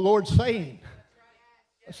is what the Lord's saying.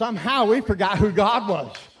 Somehow we forgot who God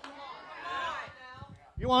was.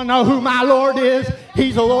 You want to know who my Lord is?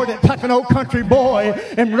 He's the Lord that took an old country boy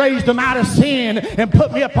and raised him out of sin and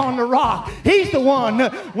put me upon the rock. He's the one,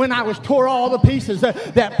 when I was tore all to pieces,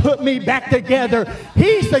 that put me back together.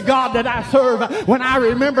 He's the God that I serve. When I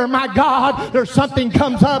remember my God, there's something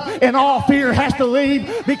comes up and all fear has to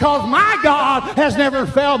leave, because my God has never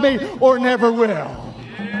failed me or never will.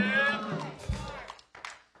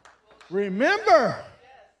 Remember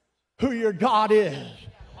who your God is.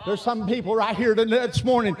 There's some people right here this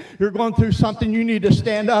morning, you're going through something, you need to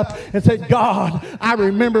stand up and say, God, I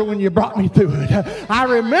remember when you brought me through it. I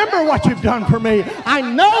remember what you've done for me. I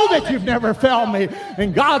know that you've never failed me,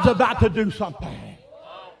 and God's about to do something.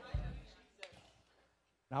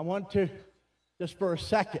 I want to, just for a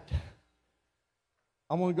second,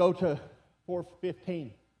 I want to go to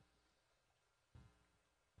 4:15.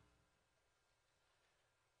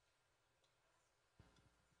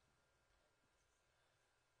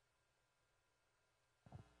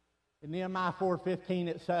 In Nehemiah 4:15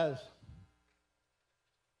 it says,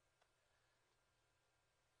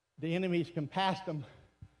 the enemies compassed them.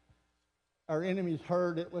 Our enemies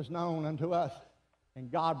heard it was known unto us, and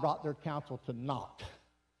God brought their counsel to naught.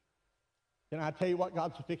 Can I tell you what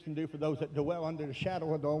God's fixing to do for those that dwell under the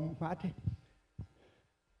shadow of the Almighty?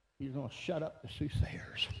 He's going to shut up the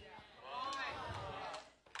soothsayers.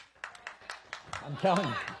 I'm telling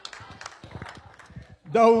you.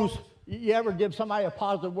 Those, you ever give somebody a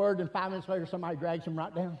positive word and 5 minutes later somebody drags them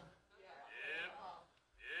right down?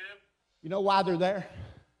 You know why they're there?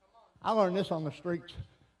 I learned this on the streets.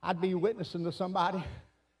 I'd be witnessing to somebody,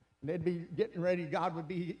 and they'd be getting ready, God would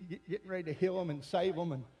be getting ready to heal them and save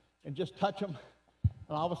them and just touch them,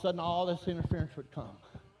 and all of a sudden all this interference would come.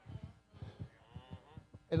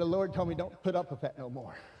 And the Lord told me, don't put up with that no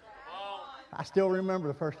more. I still remember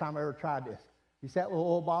the first time I ever tried this. You see that little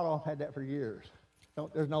oil bottle? I've had that for years.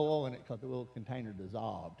 There's no oil in it because the little container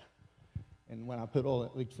dissolved. And when I put oil,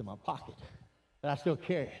 it leaks in my pocket. But I still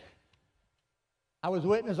carry it. I was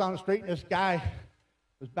witnessing on the street, and this guy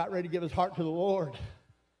was about ready to give his heart to the Lord.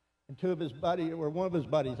 And two of his buddies, or one of his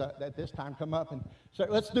buddies at this time, come up and said,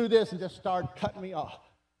 let's do this, and just started cutting me off.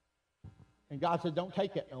 And God said, don't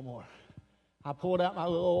take it no more. I pulled out my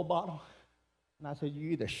little oil bottle, and I said, you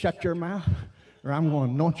either shut your mouth, or I'm going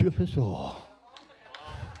to anoint you with this oil.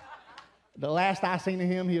 The last I seen of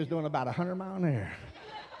him, he was doing about 100 miles an hour,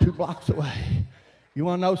 2 blocks away. You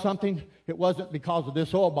want to know something? It wasn't because of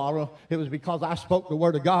this oil bottle. It was because I spoke the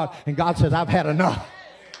word of God, and God says, I've had enough.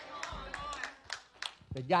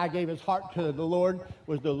 The guy gave his heart to the Lord,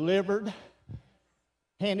 was delivered,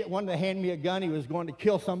 wanted to hand me a gun. He was going to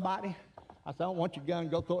kill somebody. I said, I don't want your gun.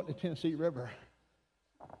 Go throw it in the Tennessee River.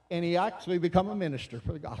 And he actually became a minister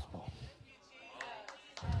for the gospel.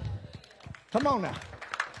 Come on now.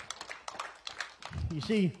 You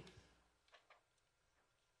see,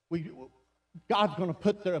 God's going to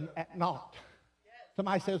put them at naught.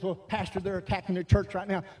 Somebody says, well, Pastor, they're attacking the church right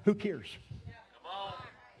now. Who cares?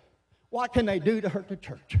 What can they do to hurt the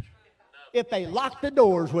church? If they lock the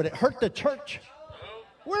doors, would it hurt the church?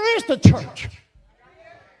 Where is the church?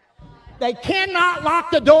 They cannot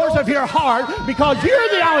lock the doors of your heart because you're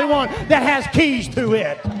the only one that has keys to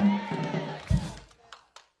it.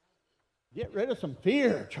 Get rid of some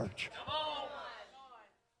fear, church.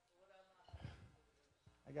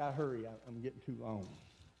 I got to hurry. I'm getting too long.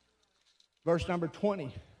 Verse number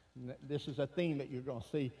 20. This is a theme that you're going to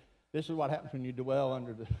see. This is what happens when you dwell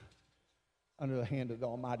under the hand of the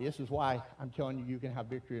Almighty. This is why I'm telling you, you can have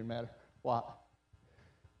victory no matter what.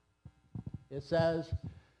 It says,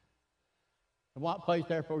 in what place,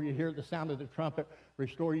 therefore, you hear the sound of the trumpet,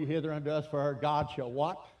 restore you hither unto us, for our God shall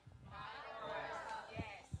what? Yes.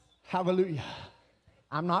 Hallelujah.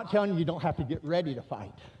 I'm not telling you you don't have to get ready to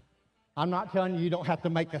fight. I'm not telling you you don't have to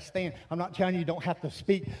make a stand. I'm not telling you you don't have to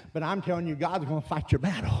speak, but I'm telling you God's going to fight your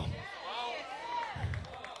battle.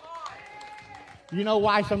 You know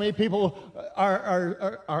why so many people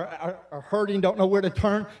are hurting, don't know where to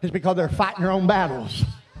turn? It's because they're fighting their own battles.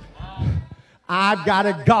 I've got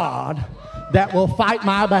a God that will fight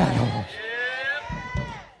my battles.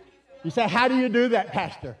 You say, how do you do that,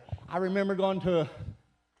 Pastor? I remember going to a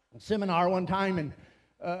seminar one time,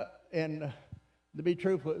 and to be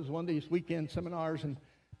truthful, it was one of these weekend seminars, and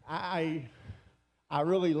I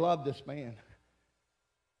really loved this man.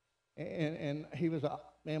 And he was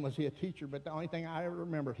was he a teacher? But the only thing I ever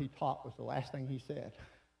remember he taught was the last thing he said.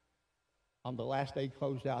 On the last day he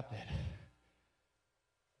closed out that.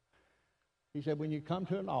 He said, when you come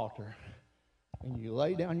to an altar and you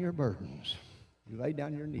lay down your burdens, you lay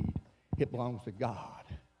down your need, it belongs to God.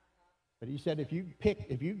 But he said, if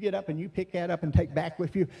you get up and you pick that up and take back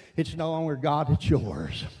with you, it's no longer God, it's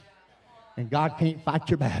yours. And God can't fight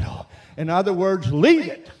your battle. In other words, leave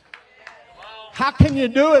it. How can you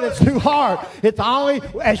do it? It's too hard. It's only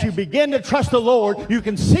as you begin to trust the Lord, you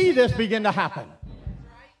can see this begin to happen.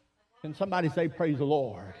 Can somebody say, praise the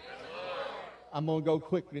Lord? I'm going to go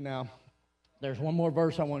quickly now. There's one more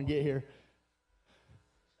verse I want to get here.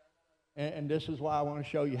 And this is why I want to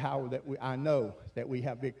show you how I know that we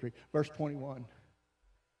have victory. Verse 21.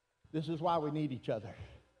 This is why we need each other.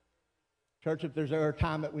 Church, if there's ever a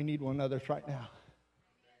time that we need one another, it's right now.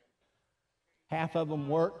 Half of them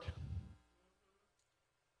worked,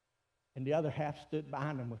 and the other half stood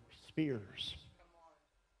behind them with spears.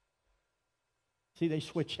 See, they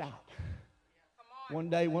switched out. One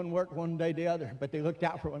day one worked, one day the other, but they looked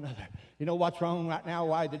out for one another. You know what's wrong right now,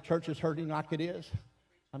 why the church is hurting like it is?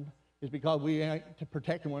 Is because we ain't to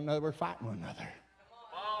protecting one another, we're fighting one another.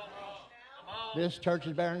 This church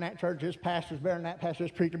is better than that church, this pastor's better than that pastor,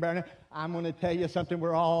 this preacher better than that. I'm going to tell you something,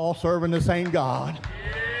 we're all serving the same God.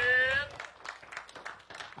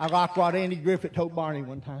 I like what Andy Griffith told Barney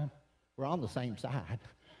one time. We're on the same side.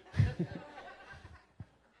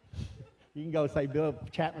 You can go say Bill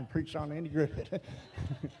Chapman preached on Andy Griffith.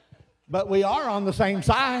 But we are on the same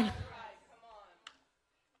side.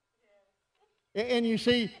 And you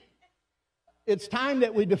see, it's time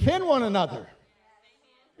that we defend one another.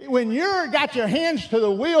 When you're got your hands to the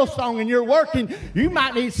wheelstone and you're working, you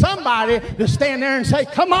might need somebody to stand there and say,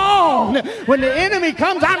 come on. When the enemy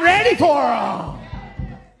comes, I'm ready for him.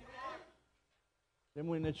 Then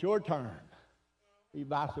when it's your turn, be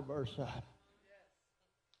vice versa.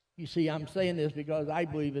 You see, I'm saying this because I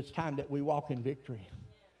believe it's time that we walk in victory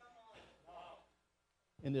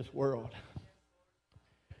in this world.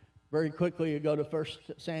 Very quickly, you go to 1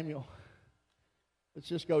 Samuel. Let's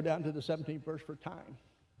just go down to the 17th verse for time.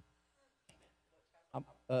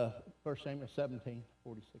 1 Samuel 17,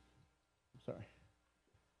 46. I'm sorry.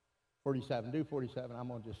 47. Do 47. I'm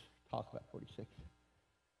going to just talk about 46.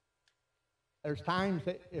 There's times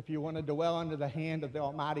that if you want to dwell under the hand of the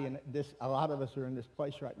Almighty, and a lot of us are in this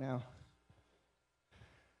place right now,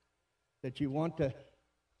 that you want to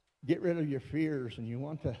get rid of your fears and you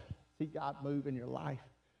want to see God move in your life.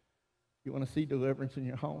 You want to see deliverance in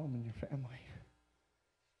your home and your family.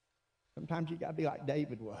 Sometimes you got to be like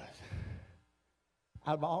David was.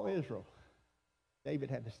 Out of all Israel,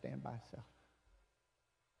 David had to stand by himself.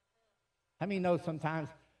 How many know sometimes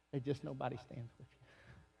there's just nobody stands with you?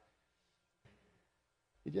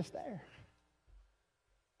 You're just there.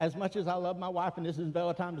 As much as I love my wife, and this is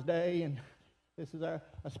Valentine's Day, and this is a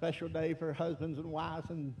special day for husbands and wives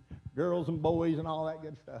and girls and boys and all that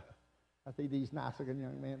good stuff. I see these nice-looking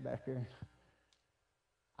young men back here.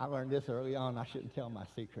 I learned this early on. I shouldn't tell my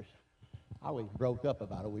secrets. I always broke up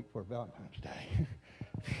about a week before Valentine's Day.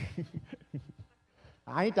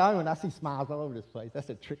 I ain't the only one. I see smiles all over this place. That's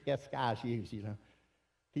a trick that guys use, you know.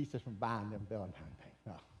 Keeps us from buying them Valentine's Day.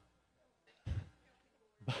 No.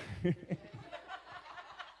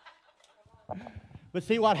 But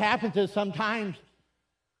see, what happens is sometimes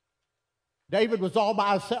David was all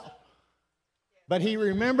by himself. But he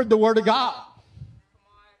remembered the word of God.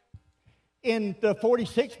 In the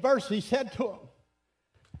 46th verse, he said to him,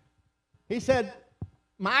 he said,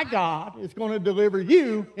 my God is going to deliver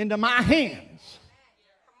you into my hands.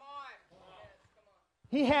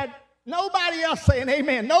 He had nobody else saying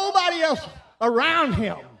amen, nobody else around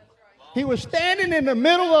him. He was standing in the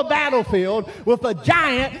middle of a battlefield with a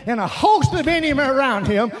giant and a host of enemies around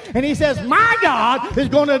him. And he says, my God is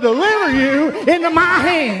going to deliver you into my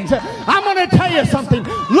hands. I'm going to tell you something.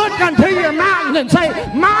 Look unto your mountain and say,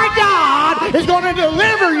 my God is going to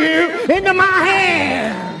deliver you into my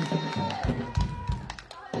hands.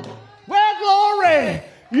 Well, glory.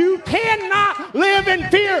 You cannot live in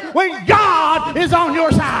fear when God is on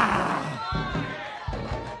your side.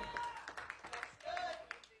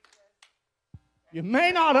 You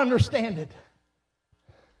may not understand it.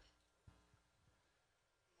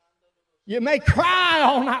 You may cry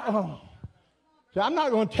all night long. So I'm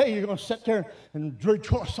not going to tell you you're going to sit there and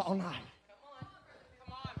rejoice all night.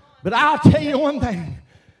 But I'll tell you one thing.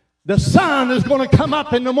 The sun is going to come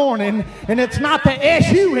up in the morning, and it's not the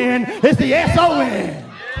S-U-N, it's the S-O-N.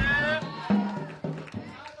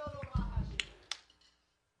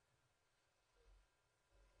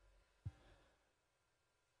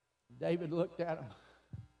 David looked at him.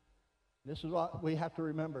 This is what we have to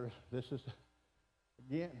remember. This is,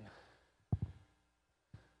 again,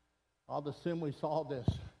 all the sin we saw this.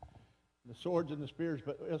 The swords and the spears,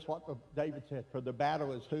 but that's what David said. For the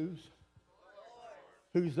battle is whose?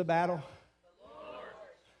 Who's the battle? The Lord.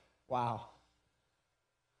 Wow.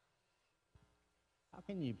 How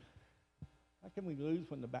can we lose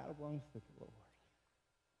when the battle belongs to the Lord?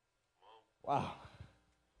 Wow.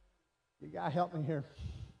 You got to help me here.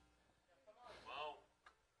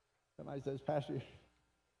 Somebody says, Pastor,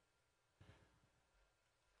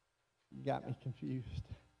 you got me confused.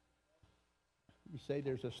 You say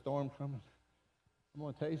there's a storm coming. I'm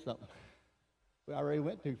going to tell you something. We already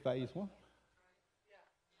went through phase 1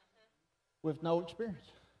 with no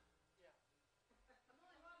experience.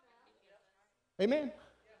 Amen?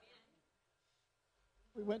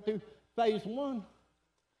 We went through phase 1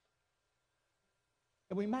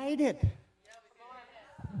 and we made it.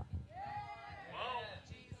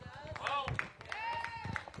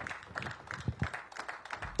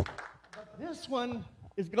 But this one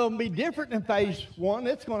is going to be different than phase 1.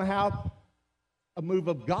 It's going to have a move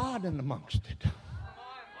of God in amongst it.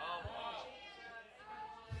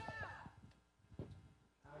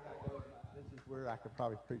 This is where I could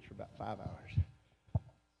probably preach for about 5 hours.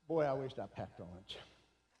 Boy, I wished I packed lunch.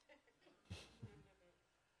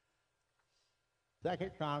 2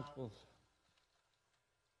 Chronicles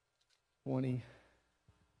 20.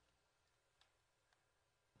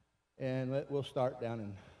 And we'll start down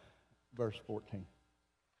in verse 14.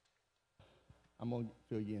 I'm going to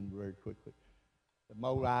fill you in very quickly. The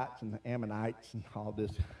Moabites and the Ammonites and all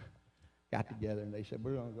this got together, and they said,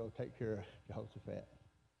 we're going to go take care of Jehoshaphat.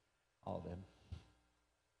 All of them.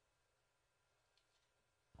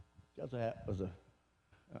 Jehoshaphat was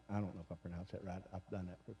I don't know if I pronounce that right. I've done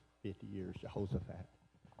that for 50 years, Jehoshaphat.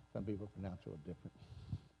 Some people pronounce it a little different.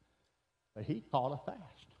 But he called a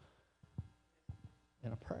fast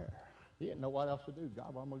and a prayer. He didn't know what else to do.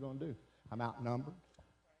 God, what am I going to do? I'm outnumbered.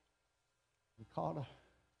 He called a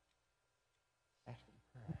asking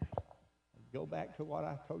prayer. Go back to what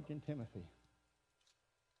I told you in Timothy.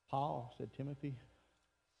 Paul said, Timothy,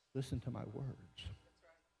 listen to my words.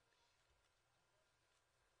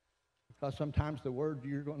 Because sometimes the word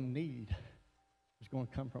you're going to need is going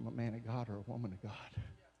to come from a man of God or a woman of God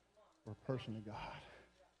or a person of God.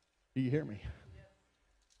 Do you hear me?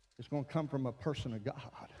 It's going to come from a person of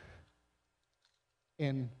God.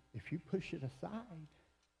 And if you push it aside,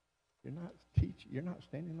 you're not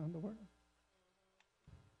standing on the word.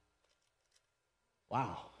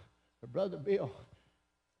 Wow. But Brother Bill,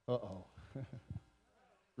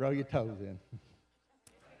 roll your toes in.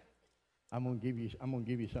 I'm gonna give you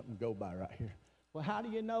something to go by right here. Well, how do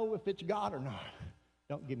you know if it's God or not?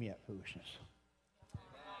 Don't give me that foolishness.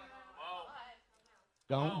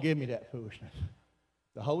 Don't give me that foolishness.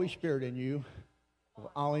 The Holy Spirit in you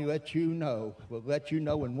will only let you know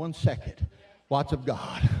in 1 second what's of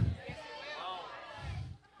God.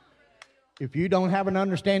 If you don't have an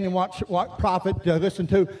understanding what prophet to listen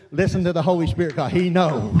to the Holy Spirit, because He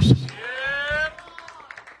knows.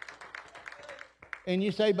 And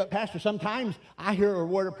you say, but Pastor, sometimes I hear a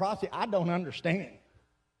word of prophecy I don't understand.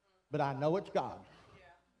 But I know it's God.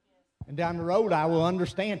 And down the road I will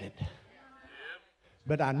understand it.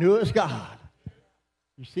 But I knew it's God.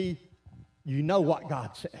 You see, you know what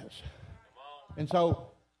God says. And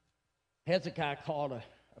so Hezekiah called a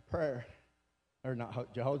prayer, or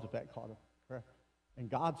not, Jehoshaphat called a prayer. And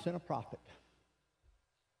God sent a prophet,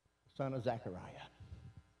 son of Zechariah.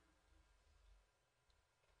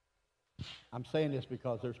 I'm saying this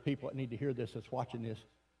because there's people that need to hear this that's watching this.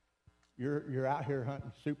 You're out here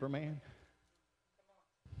hunting Superman.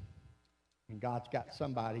 And God's got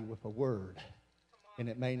somebody with a word. And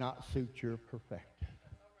it may not suit your perfect.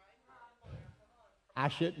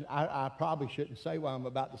 I probably shouldn't say what I'm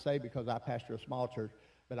about to say because I pastor a small church,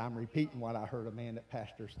 but I'm repeating what I heard a man that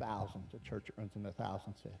pastors thousands, a church that runs in the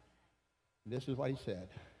thousands said. And this is what he said.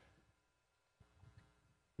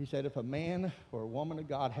 He said, if a man or a woman of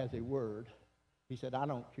God has a word, he said, I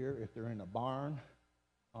don't care if they're in a barn,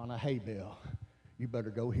 on a hay bale, you better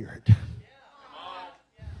go hear it.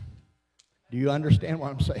 Do you understand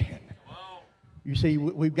what I'm saying? You see,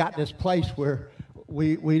 we've got this place where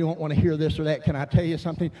we don't want to hear this or that. Can I tell you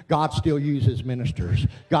something? God still uses ministers.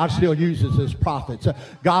 God still uses His prophets.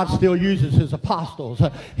 God still uses His apostles.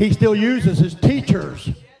 He still uses His teachers.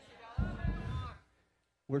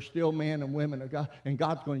 We're still men and women of God, and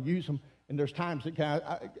God's going to use them. And there's times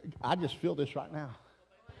that I just feel this right now.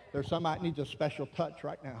 There's somebody that needs a special touch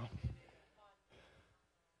right now.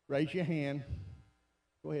 Raise your hand.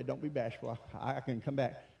 Go ahead, don't be bashful. I can come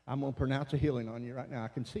back. I'm going to pronounce a healing on you right now. I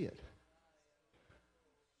can see it.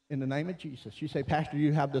 In the name of Jesus. You say, Pastor,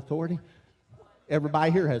 you have the authority?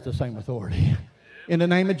 Everybody here has the same authority. In the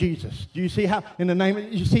name of Jesus. Do you see how? In the name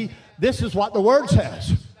of, you see, this is what the Word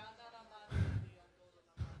says.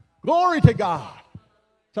 Glory to God.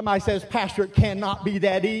 Somebody says, Pastor, it cannot be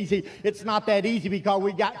that easy. It's not that easy because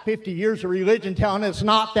we got 50 years of religion telling us it's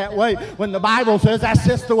not that way. When the Bible says that's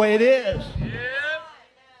just the way it is.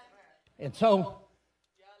 And so,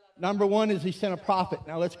 number one is he sent a prophet.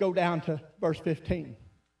 Now let's go down to verse 15.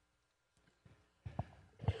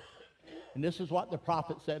 And this is what the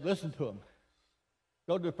prophet said. Listen to him.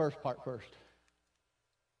 Go to the first part first.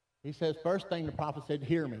 He says, first thing the prophet said,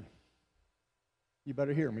 hear me. You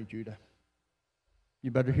better hear me, Judah.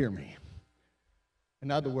 You better hear me.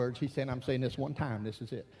 In other words, he said, I'm saying this one time. This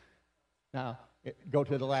is it. Now, go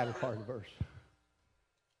to the latter part of the verse.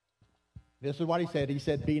 This is what he said. He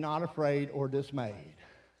said, be not afraid or dismayed.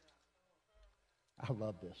 I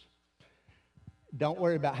love this. Don't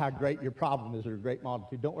worry about how great your problem is or a great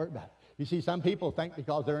multitude. Don't worry about it. You see, some people think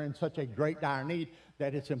because they're in such a great dire need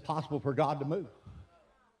that it's impossible for God to move.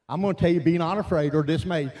 I'm going to tell you, be not afraid or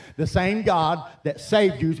dismayed. The same God that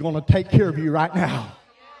saved you is going to take care of you right now.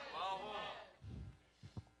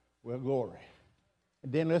 Well, glory.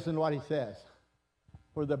 And then listen to what he says.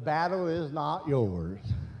 For the battle is not yours.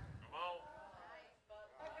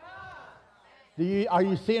 Are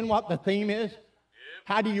you seeing what the theme is?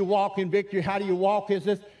 How do you walk in victory? How do you walk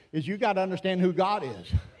is you got to understand who God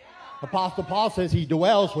is. Apostle Paul says he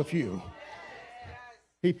dwells with you.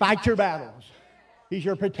 He fights your battles. He's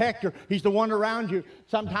your protector. He's the one around you.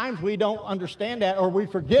 Sometimes we don't understand that or we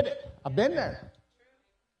forget it. I've been there.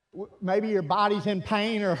 Maybe your body's in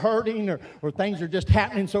pain or hurting or things are just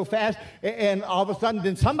happening so fast and all of a sudden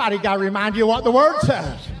then somebody got to remind you what the Word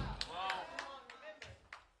says.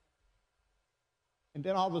 And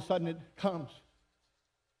then all of a sudden it comes.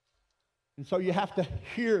 And so you have to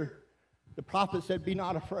hear. The prophet said, be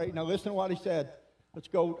not afraid. Now listen to what he said. Let's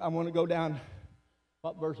go. I want to go down.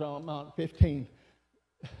 What verse am I on? 15.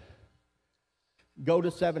 Go to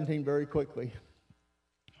 17 very quickly.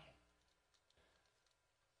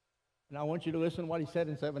 And I want you to listen to what he said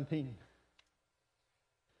in 17.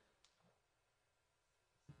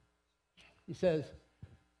 He says,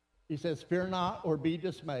 fear not or be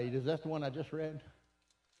dismayed. Is that the one I just read?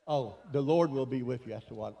 Oh, the Lord will be with you. That's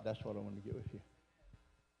what I want to get with you.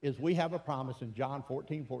 Is we have a promise in John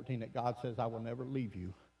 14:14 that God says, I will never leave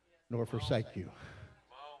you nor forsake you.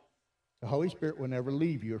 The Holy Spirit will never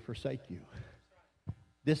leave you or forsake you.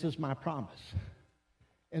 This is my promise.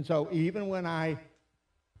 And so even when I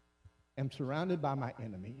am surrounded by my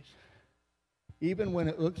enemies, even when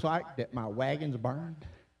it looks like that my wagon's burned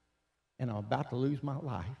and I'm about to lose my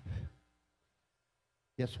life,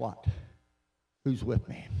 guess what? Who's with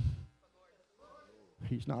me?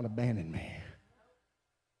 He's not abandoning me.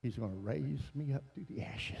 He's going to raise me up through the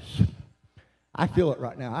ashes. I feel it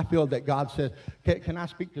right now. I feel that God says, can I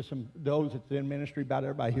speak to those that's in ministry about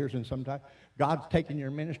everybody hears in some time? God's taking your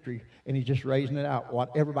ministry and he's just raising it out. What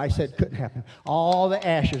everybody said couldn't happen. All the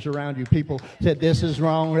ashes around you, people said this is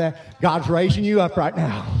wrong. That God's raising you up right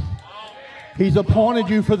now. He's appointed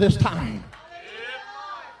you for this time.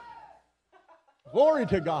 Glory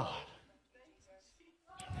to God.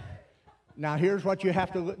 Now here's what you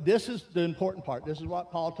have to look. This is the important part. This is what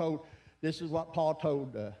Paul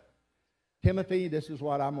told Timothy. This is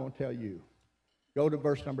what I'm going to tell you. Go to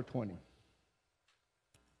verse number 20.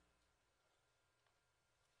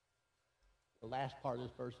 The last part of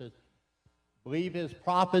this verse says, believe his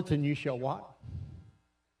prophets and you shall what?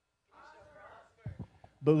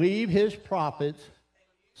 Believe his prophets,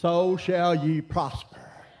 so shall ye prosper.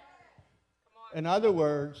 In other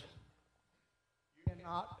words, you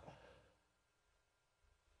cannot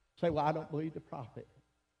say, well, I don't believe the prophet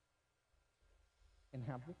and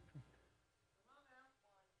have victory.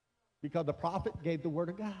 Because the prophet gave the word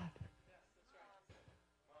of God.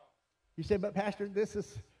 You say, but Pastor, this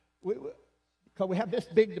is, because we have this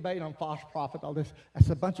big debate on false prophet, all this,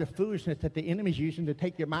 that's a bunch of foolishness that the enemy's using to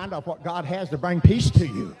take your mind off what God has to bring peace to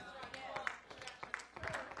you.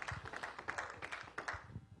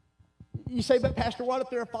 You say, but Pastor, what if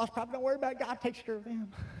they're a false prophet? Don't worry about it. God takes care of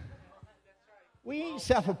them. We ain't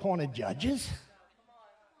self-appointed judges.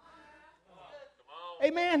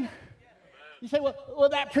 Amen. You say, well,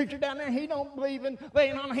 that preacher down there, he don't believe in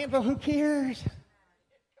laying on hands. Well, who cares?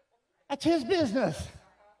 That's his business.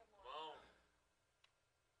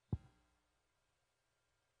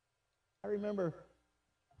 remember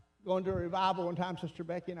going to a revival one time, Sister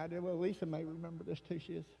Becky and I did. Well, Lisa may remember this too.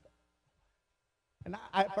 She is. And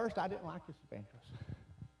at first, I didn't like this evangelist.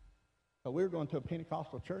 So we were going to a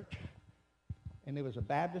Pentecostal church, and there was a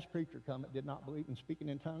Baptist preacher come that did not believe in speaking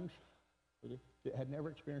in tongues. That had never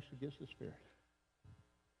experienced the gifts of the Spirit.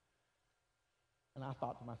 And I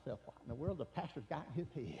thought to myself, what in the world the pastor's got in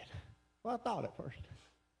his head? Well, I thought at first.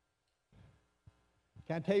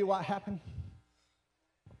 Can I tell you what happened?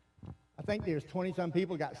 I think there's 20-some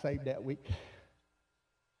people got saved that week.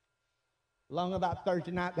 Along about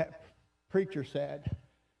Thursday night, that preacher said,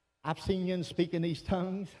 I've seen you speak in these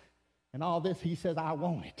tongues and all this. He says, I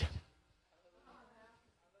want it.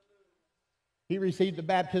 He received the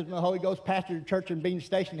baptism of the Holy Ghost, pastored a church in Bean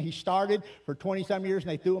Station. He started for 20-some years, and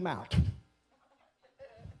they threw him out.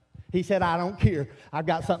 He said, I don't care. I've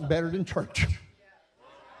got something better than church.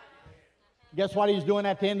 Guess what he's doing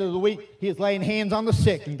at the end of the week? He was laying hands on the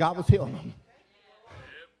sick, and God was healing them.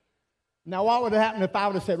 Now, what would have happened if I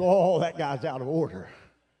would have said, oh, that guy's out of order?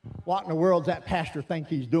 What in the world does that pastor think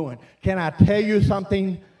he's doing? Can I tell you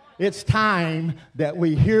something? It's time that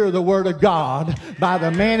we hear the word of God by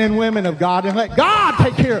the men and women of God and let God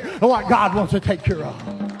take care of what God wants to take care of.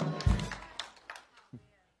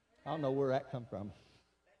 I don't know where that come from.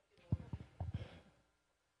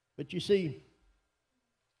 But you see,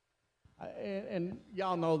 and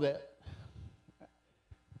y'all know that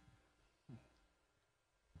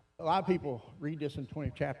a lot of people read this in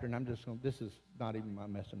 20th chapter, and I'm just going, this is not even my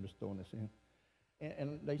mess, I'm just throwing this in.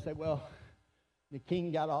 And they say, well, the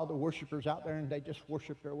king got all the worshipers out there, and they just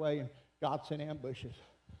worshiped their way, and God sent ambushes.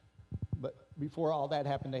 But before all that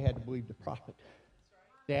happened, they had to believe the prophet.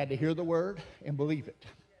 They had to hear the word and believe it,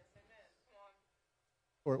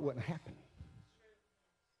 or it wouldn't happen.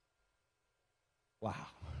 Wow.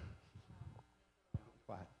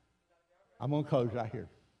 Quiet. I'm going to close right here.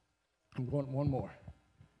 I'm going one more.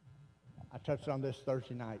 I touched on this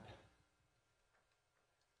Thursday night.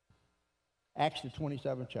 Acts the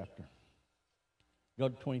 27th chapter. Go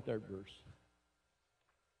to 23rd verse.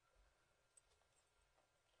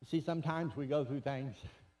 You see, sometimes we go through things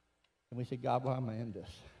and we say, God, why am I in this?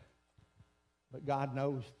 But God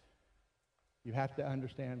knows you have to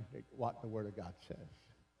understand what the Word of God says.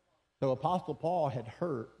 So Apostle Paul had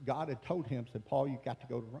heard, God had told him, said, Paul, you've got to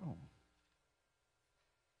go to Rome.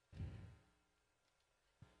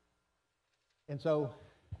 And so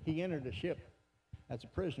he entered a ship as a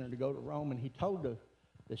prisoner to go to Rome, and he told the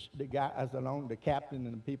guy, the captain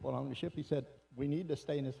and the people on the ship, he said, we need to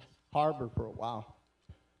stay in this harbor for a while.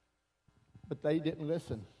 But they didn't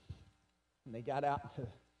listen. And they got out to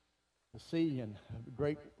the sea, and a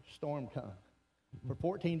great storm came. For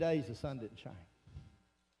 14 days, the sun didn't shine.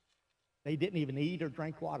 They didn't even eat or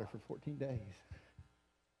drink water for 14 days.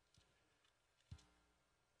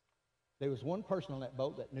 There was one person on that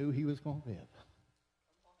boat that knew he was going to live.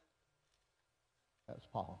 That was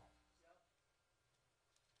Paul.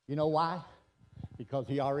 You know why? Because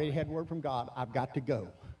he already had word from God. I've got to go.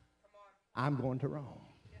 I'm going to Rome.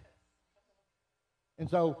 And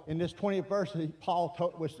so in this 20th verse,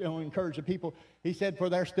 Paul was still encouraging the people. He said, for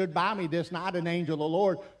there stood by me this night an angel of the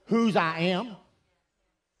Lord, whose I am.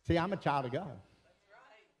 See, I'm a child of God.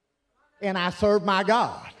 And I serve my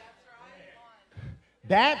God.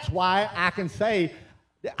 That's why I can say,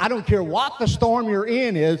 I don't care what the storm you're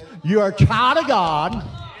in is, you're a child of God,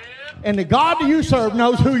 and the God that you serve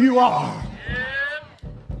knows who you are. And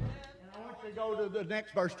I want you to go to the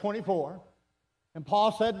next verse, 24. And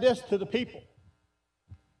Paul said this to the people.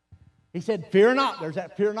 He said, fear not. There's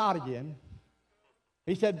that fear not again.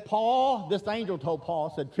 He said, Paul, this angel told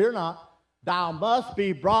Paul, said, fear not. Thou must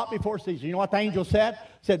be brought before Caesar. You know what the angel said?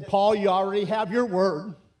 Said, Paul, you already have your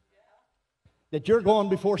word that you're going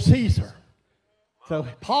before Caesar. So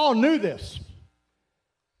Paul knew this.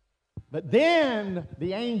 But then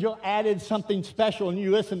the angel added something special, and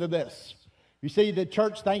you listen to this. You see, the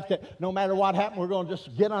church thinks that no matter what happens, we're going to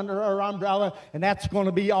just get under our umbrella, and that's going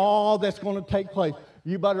to be all that's going to take place.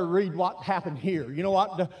 You better read what happened here. You know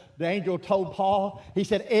what the angel told Paul? He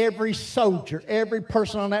said, every soldier, every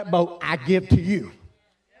person on that boat, I give to you.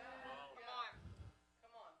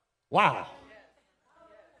 Wow.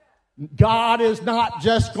 God is not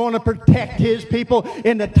just going to protect his people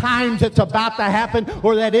in the times that's about to happen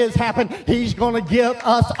or that is happening. He's going to give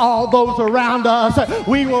us all those around us.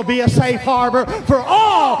 We will be a safe harbor for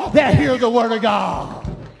all that hear the word of God.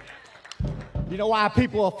 You know why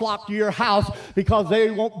people will flock to your house? because they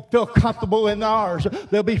won't feel comfortable in ours.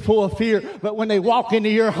 They'll be full of fear. But when they walk into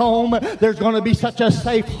your home, there's going to be such a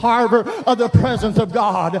safe harbor of the presence of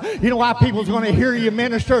God. You know why people's going to hear you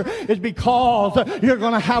minister? Is because you're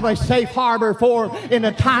going to have a safe harbor for them in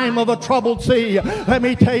the time of a troubled sea. Let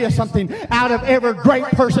me tell you something. Out of every great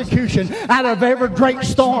persecution, out of every great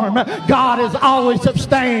storm, God has always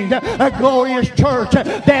sustained a glorious church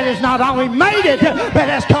that has not only made it, but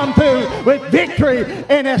has come through with victory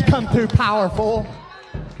and has come through powerful.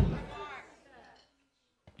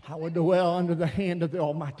 I would dwell under the hand of the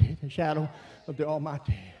Almighty, the shadow of the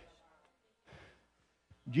Almighty.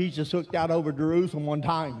 Jesus looked out over Jerusalem one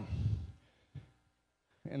time,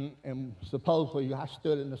 and supposedly I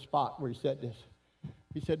stood in the spot where he said this.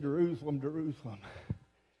 He said, Jerusalem, Jerusalem,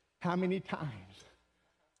 how many times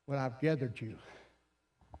would I have gathered you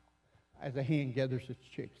as a hen gathers its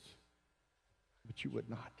chicks, but you would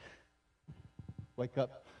not. Wake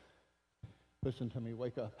up. Listen to me,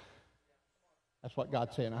 wake up. That's what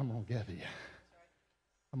God's saying. I'm going to gather you.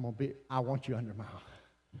 I want you under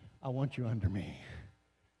I want you under me.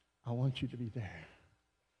 I want you to be there.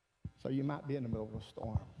 So you might be in the middle of a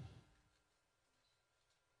storm.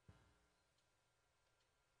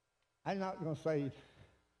 I'm not going to say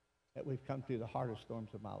that we've come through the hardest storms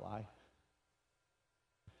of my life.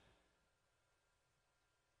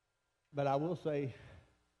 But I will say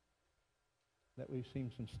that we've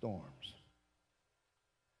seen some storms.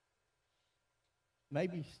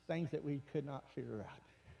 Maybe things that we could not figure out.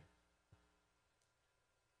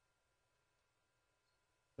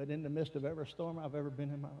 But in the midst of every storm I've ever been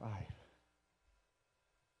in my life,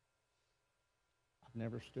 I've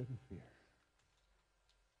never stood in fear.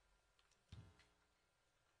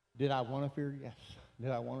 Did I want to fear? Yes.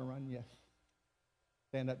 Did I want to run? Yes.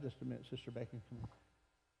 Stand up just a minute, Sister Becky. Come on.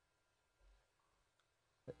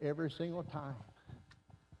 But every single time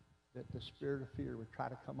that the spirit of fear would try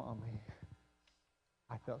to come on me,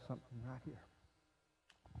 I felt something right here.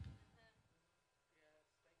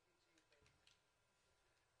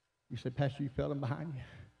 You said, Pastor, you felt them behind you?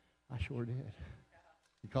 I sure did.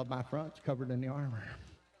 Because my front's covered in the armor.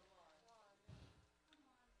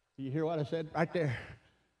 Do you hear what I said right there?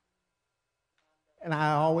 And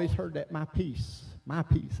I always heard that, my peace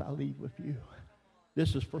I leave with you.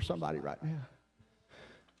 This is for somebody right now.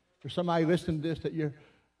 For somebody listening to this, that you're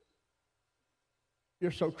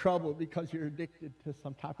so troubled because you're addicted to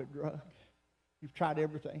some type of drug. You've tried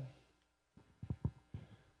everything.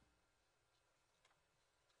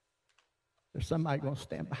 There's somebody going to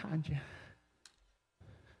stand behind you.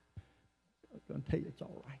 They're going to tell you it's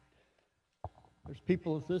all right. There's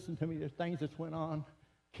people that's listening to me. There's things that's went on.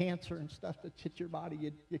 Cancer and stuff that's hit your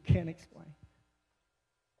body you can't explain.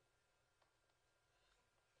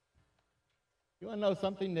 You want to know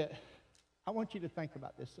something that I want you to think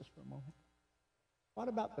about this just for a moment. What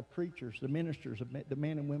about the preachers, the ministers, the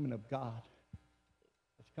men and women of God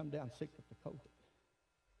that's come down sick with the COVID?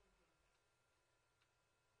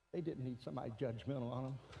 They didn't need somebody judgmental on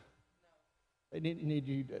them. They didn't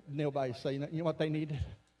need nobody saying that. You know what they needed?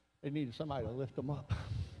 They needed somebody to lift them up.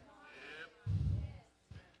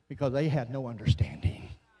 Because they had no understanding.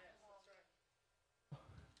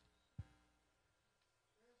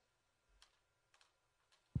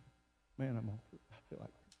 Man, I feel like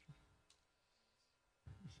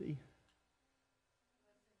you see,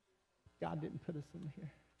 God didn't put us in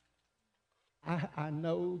here. I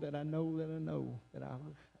know that I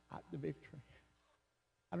the victory.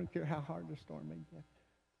 I don't care how hard the storm may get.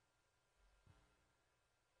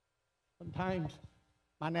 Sometimes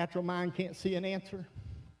my natural mind can't see an answer.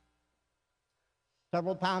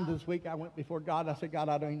 Several times this week I went before God. I said, God,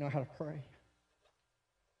 I don't even know how to pray.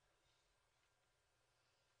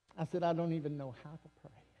 I said, I don't even know how to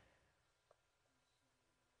pray.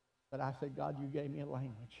 But I said, God, you gave me a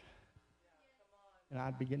language. And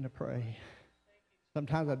I'd begin to pray.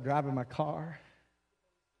 Sometimes I'd drive in my car.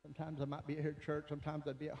 Sometimes I might be here at church. Sometimes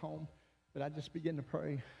I'd be at home. But I'd just begin to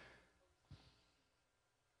pray.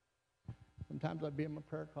 Sometimes I'd be in my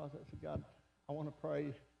prayer closet. I said, God, I want to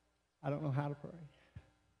pray. I don't know how to pray.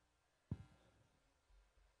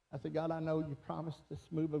 I said, God, I know you promised this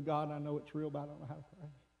move of God. I know it's real, but I don't know how to pray.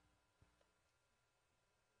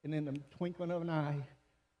 And in the twinkling of an eye,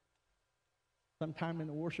 sometime in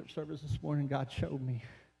the worship service this morning, God showed me.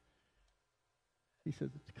 He says,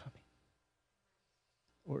 it's coming.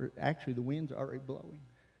 Or actually, the wind's already blowing.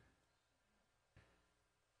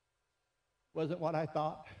 Wasn't what I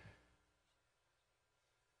thought.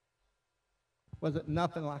 Wasn't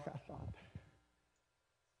nothing like I thought.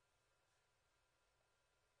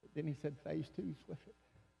 But then he said, phase 2's with it.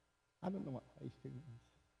 I don't know what phase 2 means.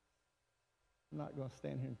 I'm not going to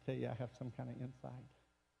stand here and tell you I have some kind of insight.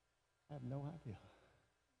 I have no idea.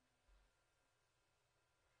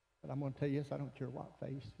 But I'm going to tell you this, I don't care what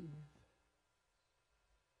face he is.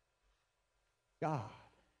 God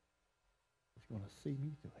is going to see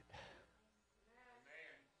me through it.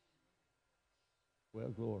 Well,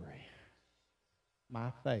 glory.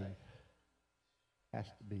 My faith has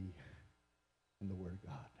to be in the Word of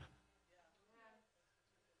God.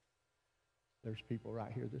 There's people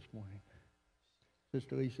right here this morning.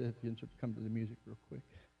 Sister Lisa, if you can come to the music real quick.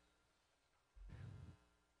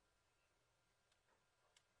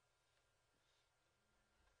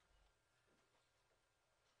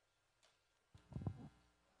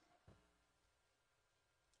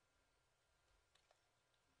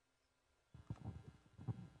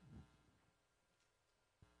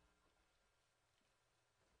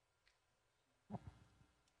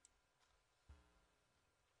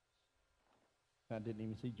 I didn't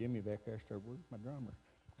even see Jimmy back there. I started, where's my drummer?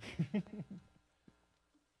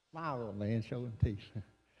 Smile, little man, show him teeth.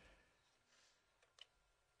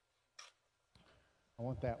 I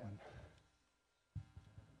want that one.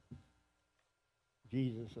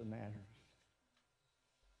 Jesus of Nazareth.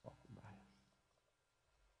 Walking by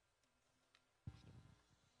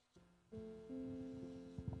us.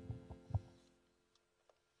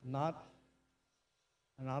 I'm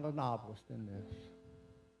not a novelist in this.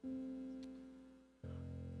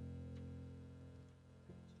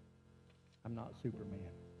 I'm not Superman.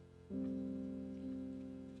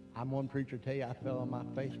 I'm one preacher tell you I fell on my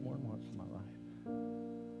face more than once in my life.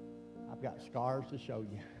 I've got scars to show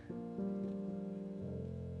you.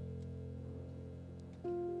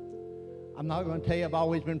 I'm not going to tell you I've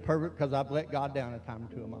always been perfect because I've let God down a time or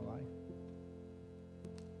two in my life.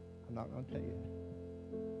 I'm not going to tell you.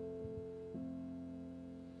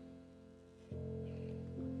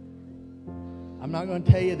 I'm not going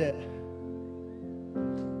to tell you that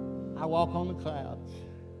I walk on the clouds.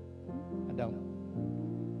 I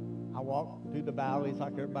don't. I walk through the valleys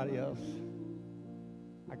like everybody else.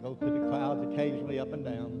 I go through the clouds occasionally up and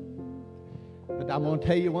down. But I'm going to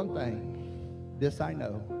tell you one thing. This I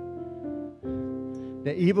know.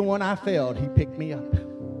 That even when I failed, he picked me up.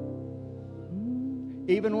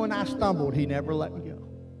 Even when I stumbled, he never let me go.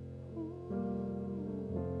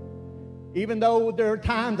 Even though there are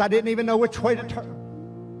times I didn't even know which way to turn.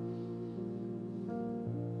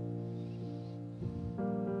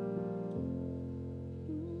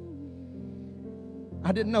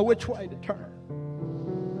 I didn't know which way to turn.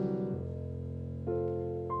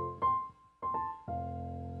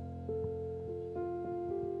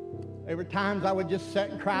 There were times I would just sit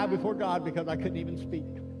and cry before God because I couldn't even speak.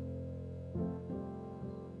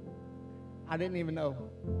 I didn't even know.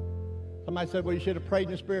 Somebody said, well, you should have prayed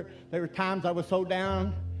in the Spirit. There were times I was so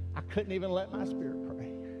down, I couldn't even let my spirit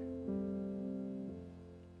pray.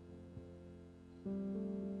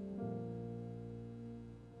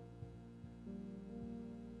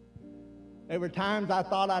 There were times I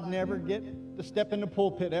thought I'd never get to step in the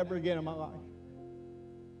pulpit ever again in my life.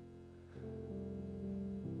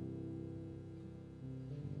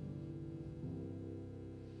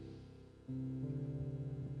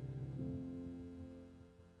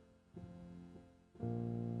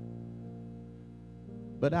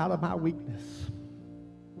 But out of my weakness,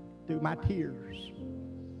 through my tears,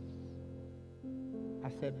 I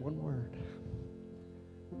said one word.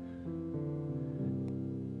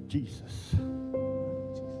 Jesus.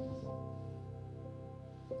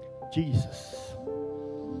 Jesus.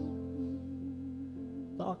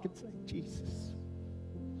 That's all I can say, Jesus.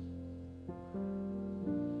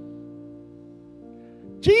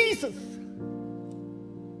 Jesus.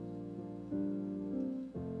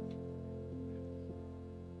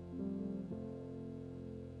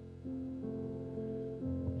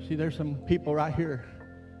 See, there's some people right here.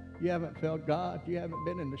 You haven't felt God. You haven't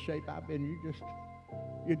been in the shape I've been.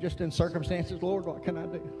 You're just in circumstances. Lord, what can I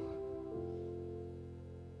do?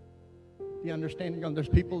 You understand? There's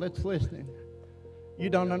people that's listening. You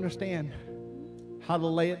don't understand how to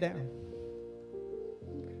lay it down.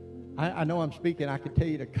 I know I'm speaking. I can tell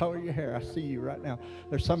you to color your hair. I see you right now.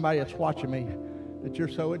 There's somebody that's watching me that you're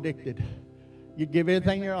so addicted. You'd give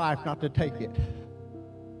anything in your life not to take it.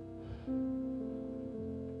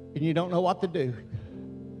 And you don't know what to do.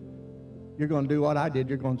 You're going to do what I did.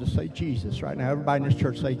 You're going to just say Jesus right now. Everybody in this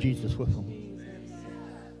church say Jesus with them.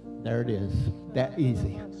 There it is. That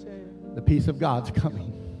easy. The peace of God's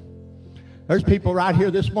coming. There's people right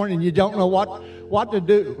here this morning. You don't know what to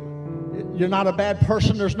do. You're not a bad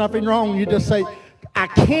person. There's nothing wrong. You just say, I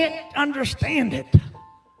can't understand it.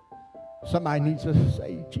 Somebody needs to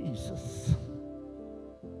say Jesus.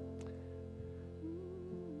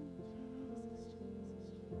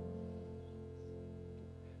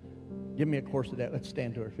 Give me a chorus of that. Let's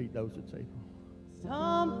stand to our feet, those that's able.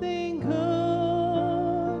 Something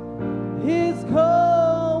good is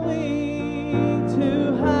going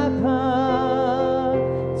to happen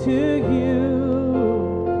to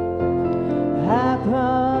you. Happen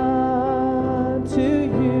to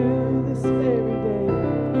you this very day.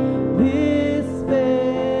 This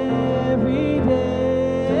very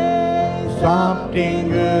day. Something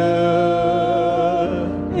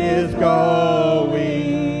good is going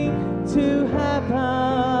to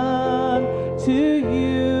happen to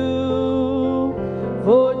you,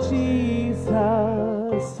 for Jesus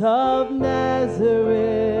of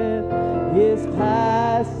Nazareth is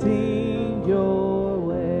passing your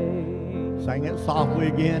way. Sing it softly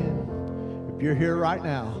again. If you're here right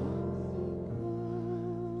now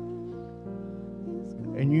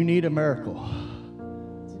and you need a miracle,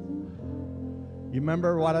 you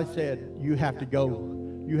remember what I said? You have to go.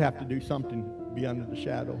 You have to do something. Be under the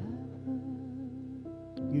shadow.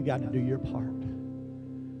 You got to do your part.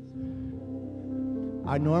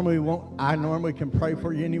 I normally can pray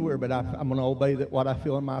for you anywhere, but I'm going to obey what I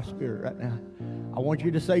feel in my spirit right now. I want you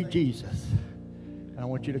to say Jesus, and I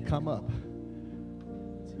want you to come up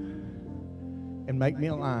and make me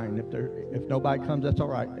a line. If nobody comes, that's all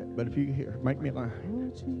right. But if you hear, make me a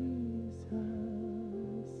line.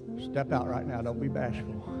 Step out right now. Don't be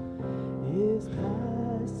bashful. Is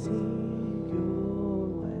passing your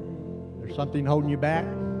way. There's something holding you back.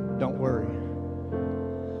 Don't worry.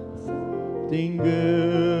 Something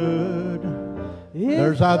good.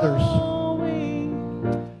 There's others.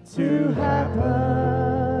 To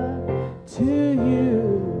happen to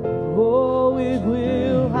you. Oh, it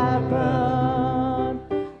will happen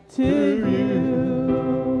to you.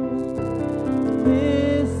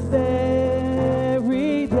 This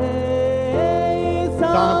very day.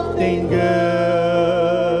 Something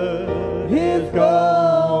good is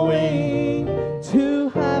going to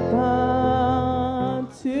happen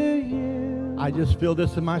to you. I just feel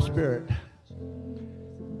this in my spirit.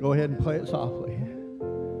 Go ahead and play it softly.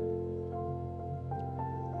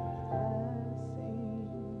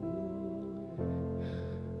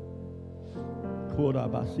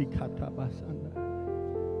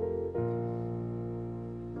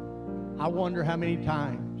 I wonder how many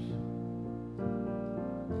times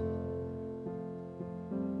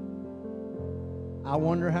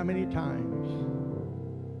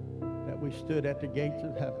that we stood at the gates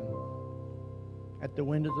of heaven, at the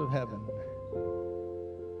windows of heaven,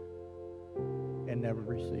 and never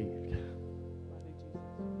received.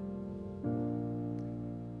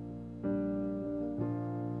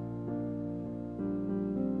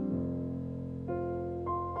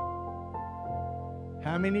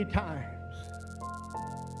 How many times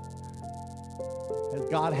has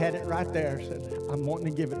God had it right there, said, I'm wanting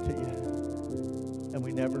to give it to you, and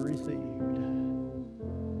we never received?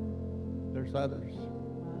 There's others.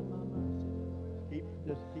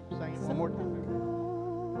 Just keep saying it one more time.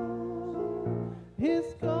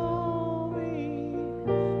 It's going.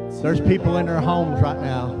 There's people in their homes right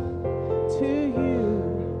now. To you,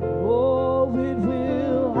 oh, it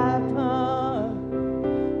will happen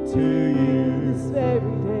To you. this very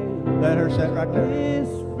day. Let her sit right there. This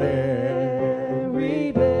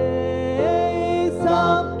very day,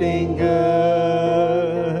 Something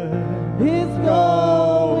good is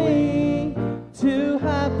going to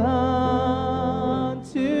happen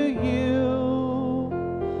to you,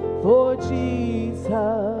 for Jesus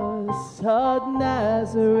of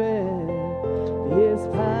Nazareth is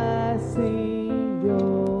passing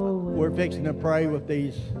your way. We're fixing to pray with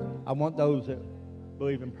these. I want those that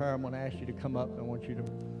believe in prayer. I'm going to ask you to come up. I want you to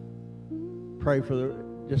pray for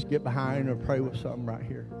just get behind or pray with something right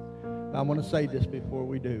here. I want to say this before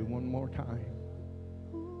we do one more time.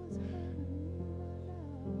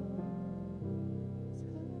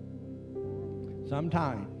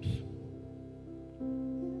 Sometimes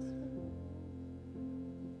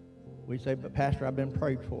we say, but Pastor, I've been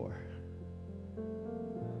prayed for.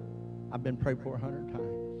 I've been prayed for 100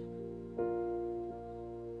 times.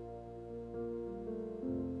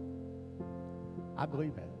 I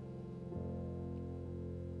believe that.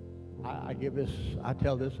 I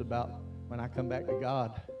tell this about when I come back to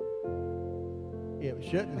God. It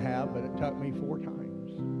shouldn't have, but it took me 4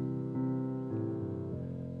 times.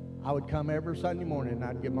 I would come every Sunday morning and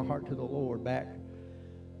I'd give my heart to the Lord back.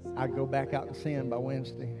 I'd go back out and sin by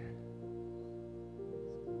Wednesday.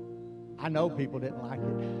 I know people didn't like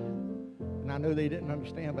it. And I knew they didn't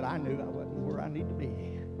understand, but I knew I wasn't where I need to be.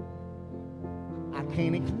 I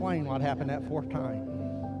can't explain what happened that 4th time.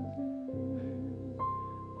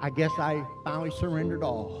 I guess I finally surrendered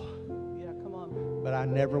all. Yeah, come on. But I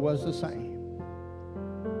never was the same.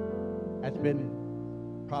 That's been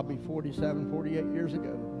probably 47, 48 years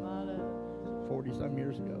ago. 40-some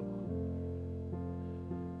years ago.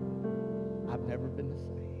 I've never been the same.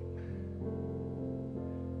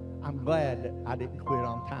 I'm glad that I didn't quit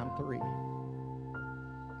on time 3.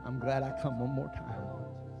 I'm glad I come one more time.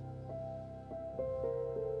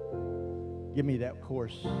 Give me that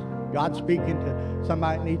course. God's speaking to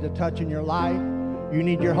somebody that needs a touch in your life. You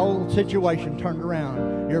need your whole situation turned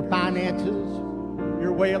around. Your finances,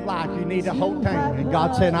 your way of life. You need a whole thing. And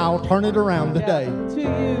God said, I'll turn it around today.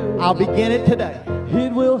 I'll begin it today.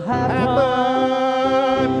 It will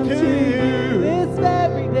happen to you this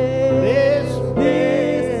very day.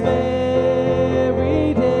 This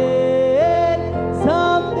very day.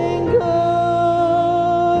 Something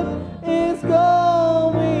good is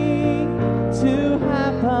going to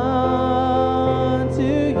happen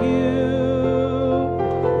to you.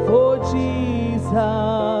 For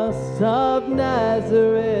Jesus of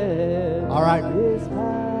Nazareth. All right.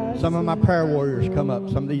 Some of my prayer warriors come up.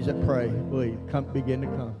 Some of these that pray, believe, come, begin to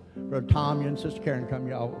come. Brother Tom, you and Sister Karen come.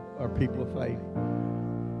 Y'all are people of faith.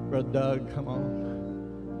 Brother Doug, come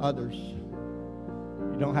on. Others.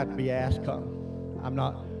 You don't have to be asked, come. I'm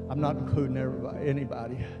not including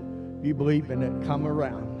anybody. If you believe in it, come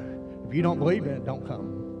around. If you don't believe in it, don't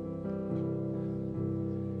come.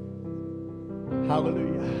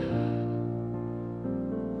 Hallelujah.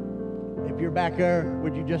 If you're back there,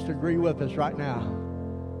 would you just agree with us right now?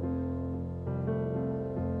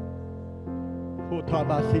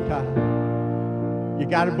 You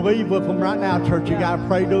got to believe with them right now, church. You got to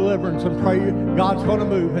pray deliverance and pray God's going to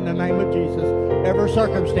move in the name of Jesus. Every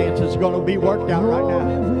circumstance is going to be worked out right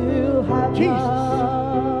now. Jesus.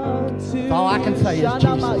 That's all I can say is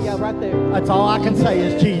Jesus. That's all I can say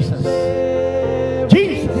is Jesus.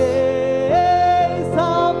 Jesus.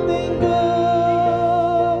 Something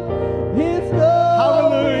good is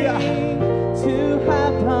going to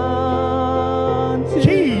happen to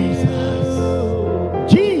Jesus.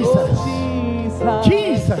 Jesus.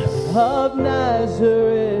 Jesus of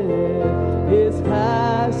Nazareth is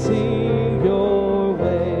passing your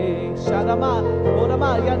way.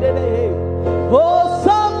 Oh,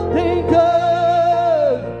 something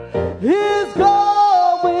good is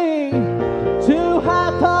going to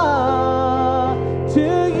happen to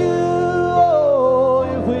you. Oh,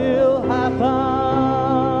 it will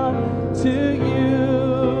happen to you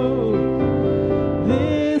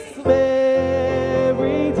this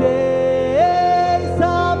very day.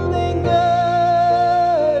 Something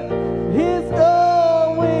good is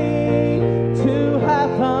going to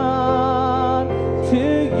happen to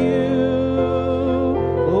you.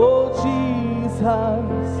 Oh, Jesus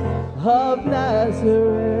of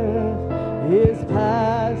Nazareth is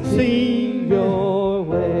passing your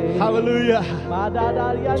way. Hallelujah.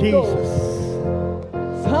 Jesus.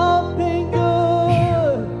 Something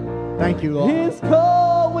good. Thank you, Lord. He's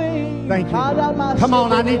going. Thank you. Come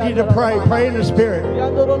on, I need you to pray. Pray in the Spirit.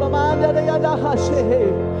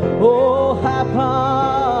 Oh,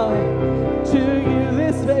 happen to you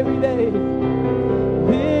this very day.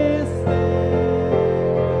 This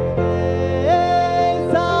day,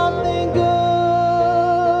 something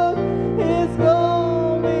good is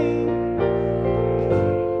going.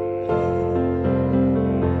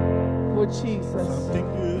 For Jesus. Something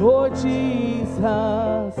good. For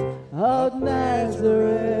Jesus of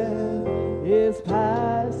Nazareth is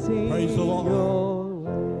passing Praise the Lord. your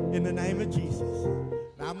way. In the name of Jesus.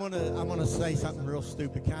 Now I'm gonna say something real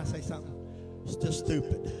stupid. Can I say something? It's just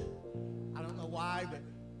stupid. I don't know why, but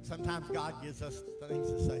sometimes God gives us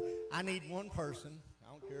things to say. I need one person. I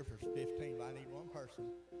don't care if there's 15, but I need one person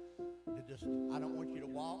to just, I don't want you to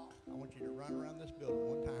walk. I want you to run around this building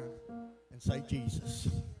one time and say Jesus.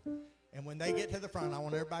 And when they get to the front, I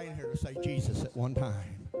want everybody in here to say Jesus at one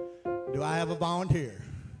time. Do I have a volunteer?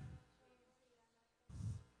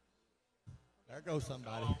 There goes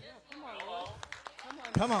somebody.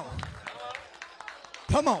 Come on.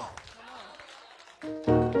 Come on.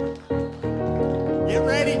 Get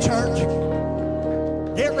ready, church.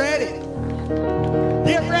 Get ready.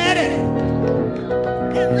 Get ready.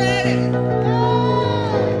 Get ready.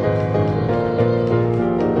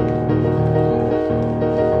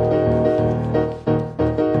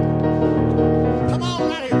 Come on,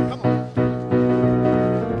 right here. Come on.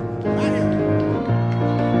 Right here.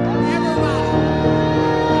 Everybody.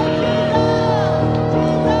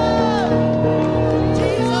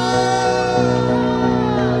 Jesus.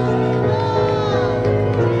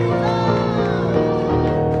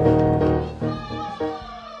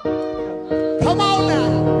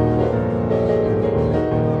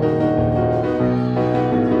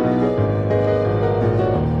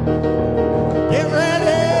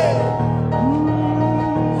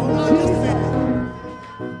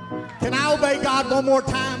 one more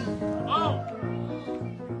time.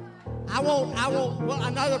 I want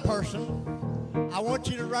another person. I want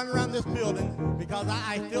you to run around this building because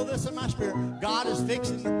I feel this in my spirit. God is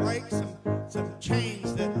fixing to break some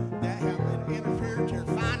chains that have interfered with your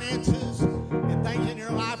finances and things in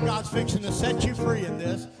your life. God's fixing to set you free in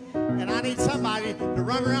this. And I need somebody to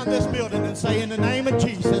run around this building and say, in the name of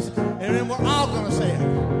Jesus, and then we're all going to say it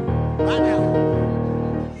right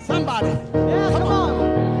now. Somebody. Yeah, come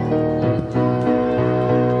on.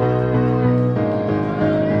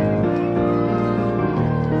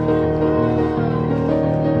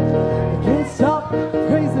 Stop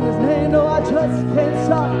praising his name, no, I just can't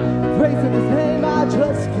stop praising his name, I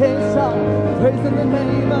just can't stop praising the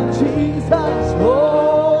name of Jesus.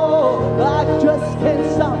 Oh, I just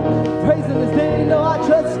can't stop praising his name, no, I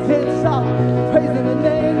just can't stop praising the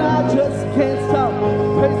name, I just can't stop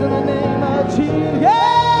praising the name of Jesus.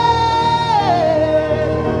 Yeah!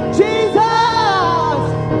 Jesus!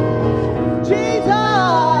 Jesus!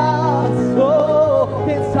 Oh,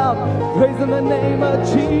 can't stop praising the name of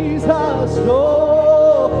Jesus. Oh,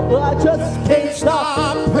 I just can't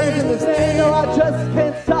stop praising his name. No, I just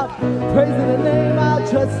can't stop praising the name. I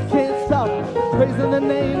just can't stop praising the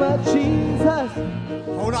name of Jesus.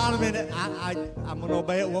 Hold on a minute. I'm going to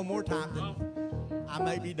obey it one more time. I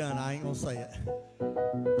may be done. I ain't going to say it.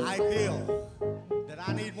 I feel that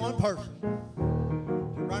I need one person to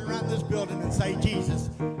run around this building and say Jesus.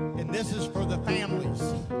 And this is for the families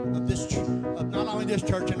of this, of not only this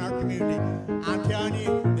church and our community. I'm telling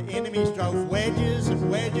you, the enemies drove wedges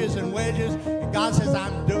and wedges and wedges. And God says,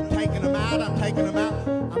 I'm taking them out. I'm taking them out.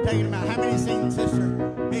 I'm taking them out. How many seen Sister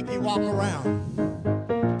Mickey walk around?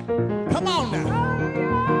 Come on now.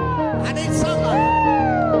 I need somebody.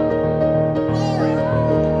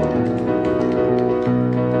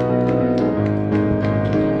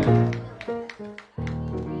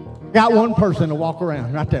 Got one person to walk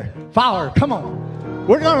around right there. Follow her. Come on.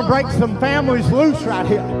 We're going to break some families loose right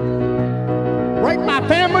here. Break my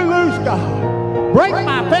family loose, God. Break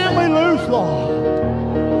my family loose, Lord.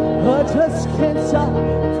 I just can't stop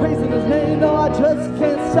praising his name. No, I just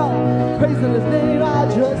can't stop praising his name. I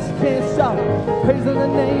just can't stop praising the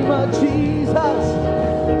name of Jesus.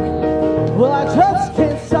 Well, I just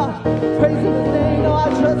can't stop praising his name. No, I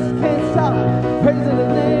just can't stop praising his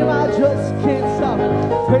name. I just can't stop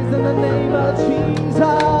praising the name of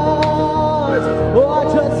Jesus. Oh, I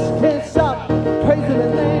just can't stop praising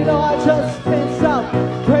his name. No, I just can't stop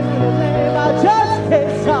praising his name. I just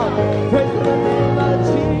can't stop praising the name of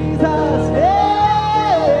Jesus.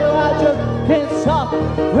 Hey, oh, I just can't stop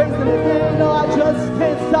praising his name. No, I just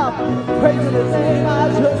can't stop praising his name. I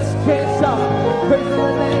just can't stop praising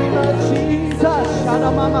the name of Jesus.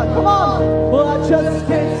 Shana mama, come on. Well, I just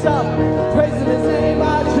can't stop praising his name.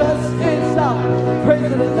 I just can't stop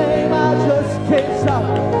praising his name. I just can't stop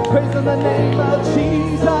praising the name of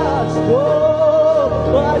Jesus.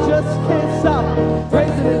 Oh, I just can't stop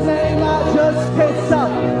praising his name. I just can't stop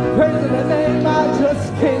praising the name. I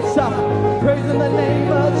just can't stop praising the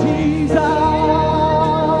name of Jesus.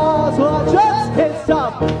 Oh, I just can't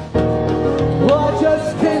stop. Oh, I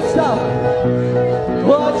just can't stop.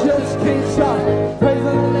 Oh, I just can't stop praising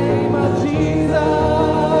the name of Jesus.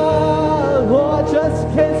 Oh, I just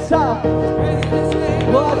can't stop praising his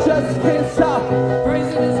name. Oh, I just can't stop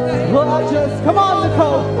praising his name. Oh, I just, come on,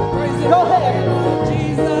 Nicole. Go ahead.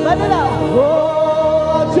 Let it out.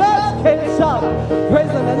 Oh, I just can't stop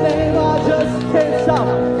praising the name. I just can't stop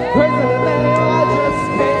praising the name. I just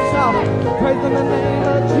can't stop praising the name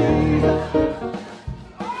of Jesus.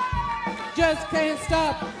 Just can't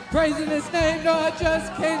stop praising his name. No, I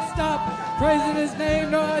just can't stop praising his name.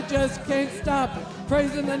 No, I just can't stop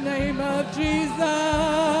praising the name of Jesus.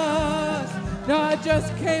 No, I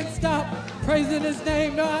just can't stop praising his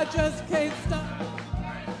name. No, I just can't stop.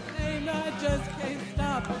 No, I just can't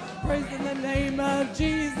stop praising the name of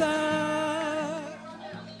Jesus.